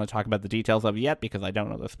that I don't want to talk about the details of yet because I don't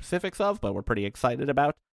know the specifics of, but we're pretty excited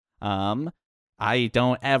about. I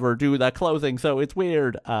don't ever do the closing, so it's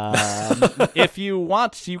weird. If you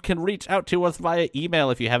want, you can reach out to us via email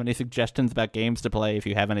if you have any suggestions about games to play, if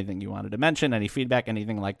you have anything you wanted to mention, any feedback,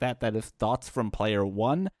 anything like that. That is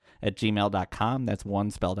thoughtsfromplayer1@gmail.com. That's one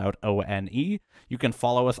spelled out O-N-E. You can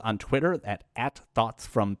follow us on Twitter at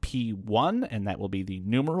thoughtsfrompl1, and that will be the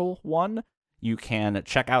numeral 1. You can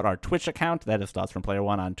check out our Twitch account. That is Thoughts from Player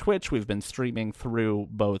One on Twitch. We've been streaming through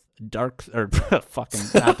both not Dark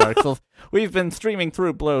Souls. We've been streaming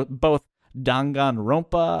through both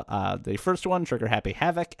Danganronpa, the first one, Trigger Happy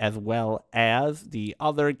Havoc, as well as the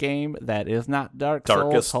other game that is not Dark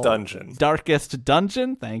Souls. Darkest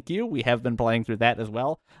Dungeon. Thank you. We have been playing through that as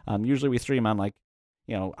well. Usually we stream on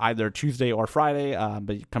either Tuesday or Friday,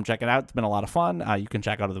 but you come check it out. It's been a lot of fun. You can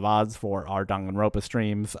check out the VODs for our Danganronpa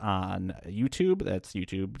streams on YouTube. That's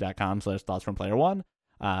youtube.com/thoughtsfromplayer1.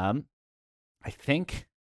 I think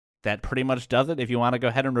that pretty much does it. If you want to go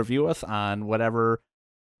ahead and review us on whatever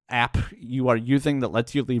app you are using that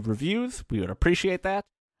lets you leave reviews, we would appreciate that.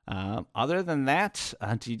 Other than that,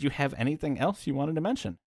 did you have anything else you wanted to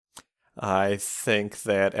mention? I think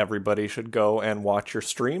that everybody should go and watch your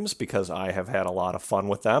streams because I have had a lot of fun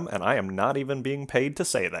with them, and I am not even being paid to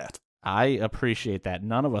say that. I appreciate that.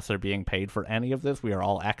 None of us are being paid for any of this. We are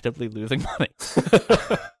all actively losing money.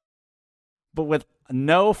 But with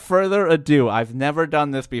no further ado, I've never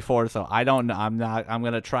done this before, so I'm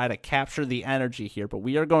going to try to capture the energy here, but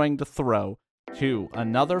we are going to throw to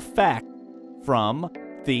another fact from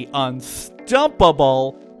the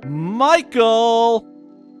unstumpable Michael.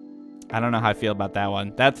 I don't know how I feel about that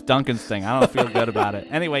one. That's Duncan's thing. I don't feel good about it.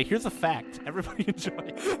 Anyway, here's a fact. Everybody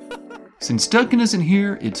enjoy. Since Duncan isn't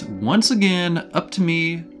here, it's once again up to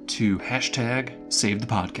me to #save the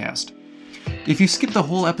podcast. If you skip the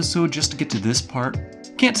whole episode just to get to this part,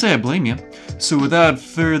 can't say I blame you. So without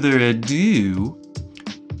further ado,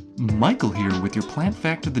 Michael here with your plant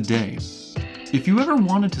fact of the day. If you ever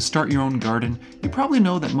wanted to start your own garden, you probably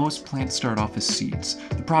know that most plants start off as seeds,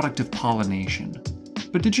 the product of pollination.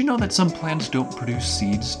 But did you know that some plants don't produce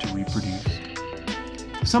seeds to reproduce?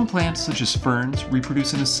 Some plants, such as ferns,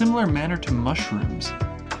 reproduce in a similar manner to mushrooms.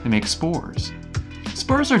 They make spores.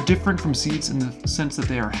 Spores are different from seeds in the sense that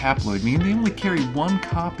they are haploid, meaning they only carry one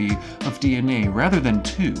copy of DNA rather than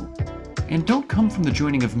 2, and don't come from the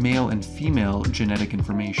joining of male and female genetic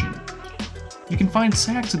information. You can find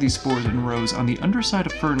sacs of these spores in rows on the underside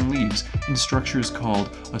of fern leaves in structures called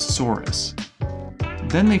a sorus.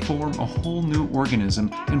 Then they form a whole new organism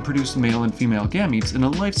and produce male and female gametes in a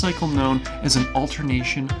life cycle known as an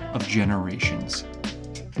alternation of generations.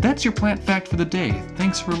 That's your plant fact for the day.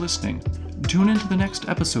 Thanks for listening. Tune in to the next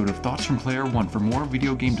episode of Thoughts from Player One for more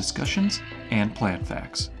video game discussions and plant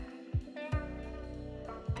facts.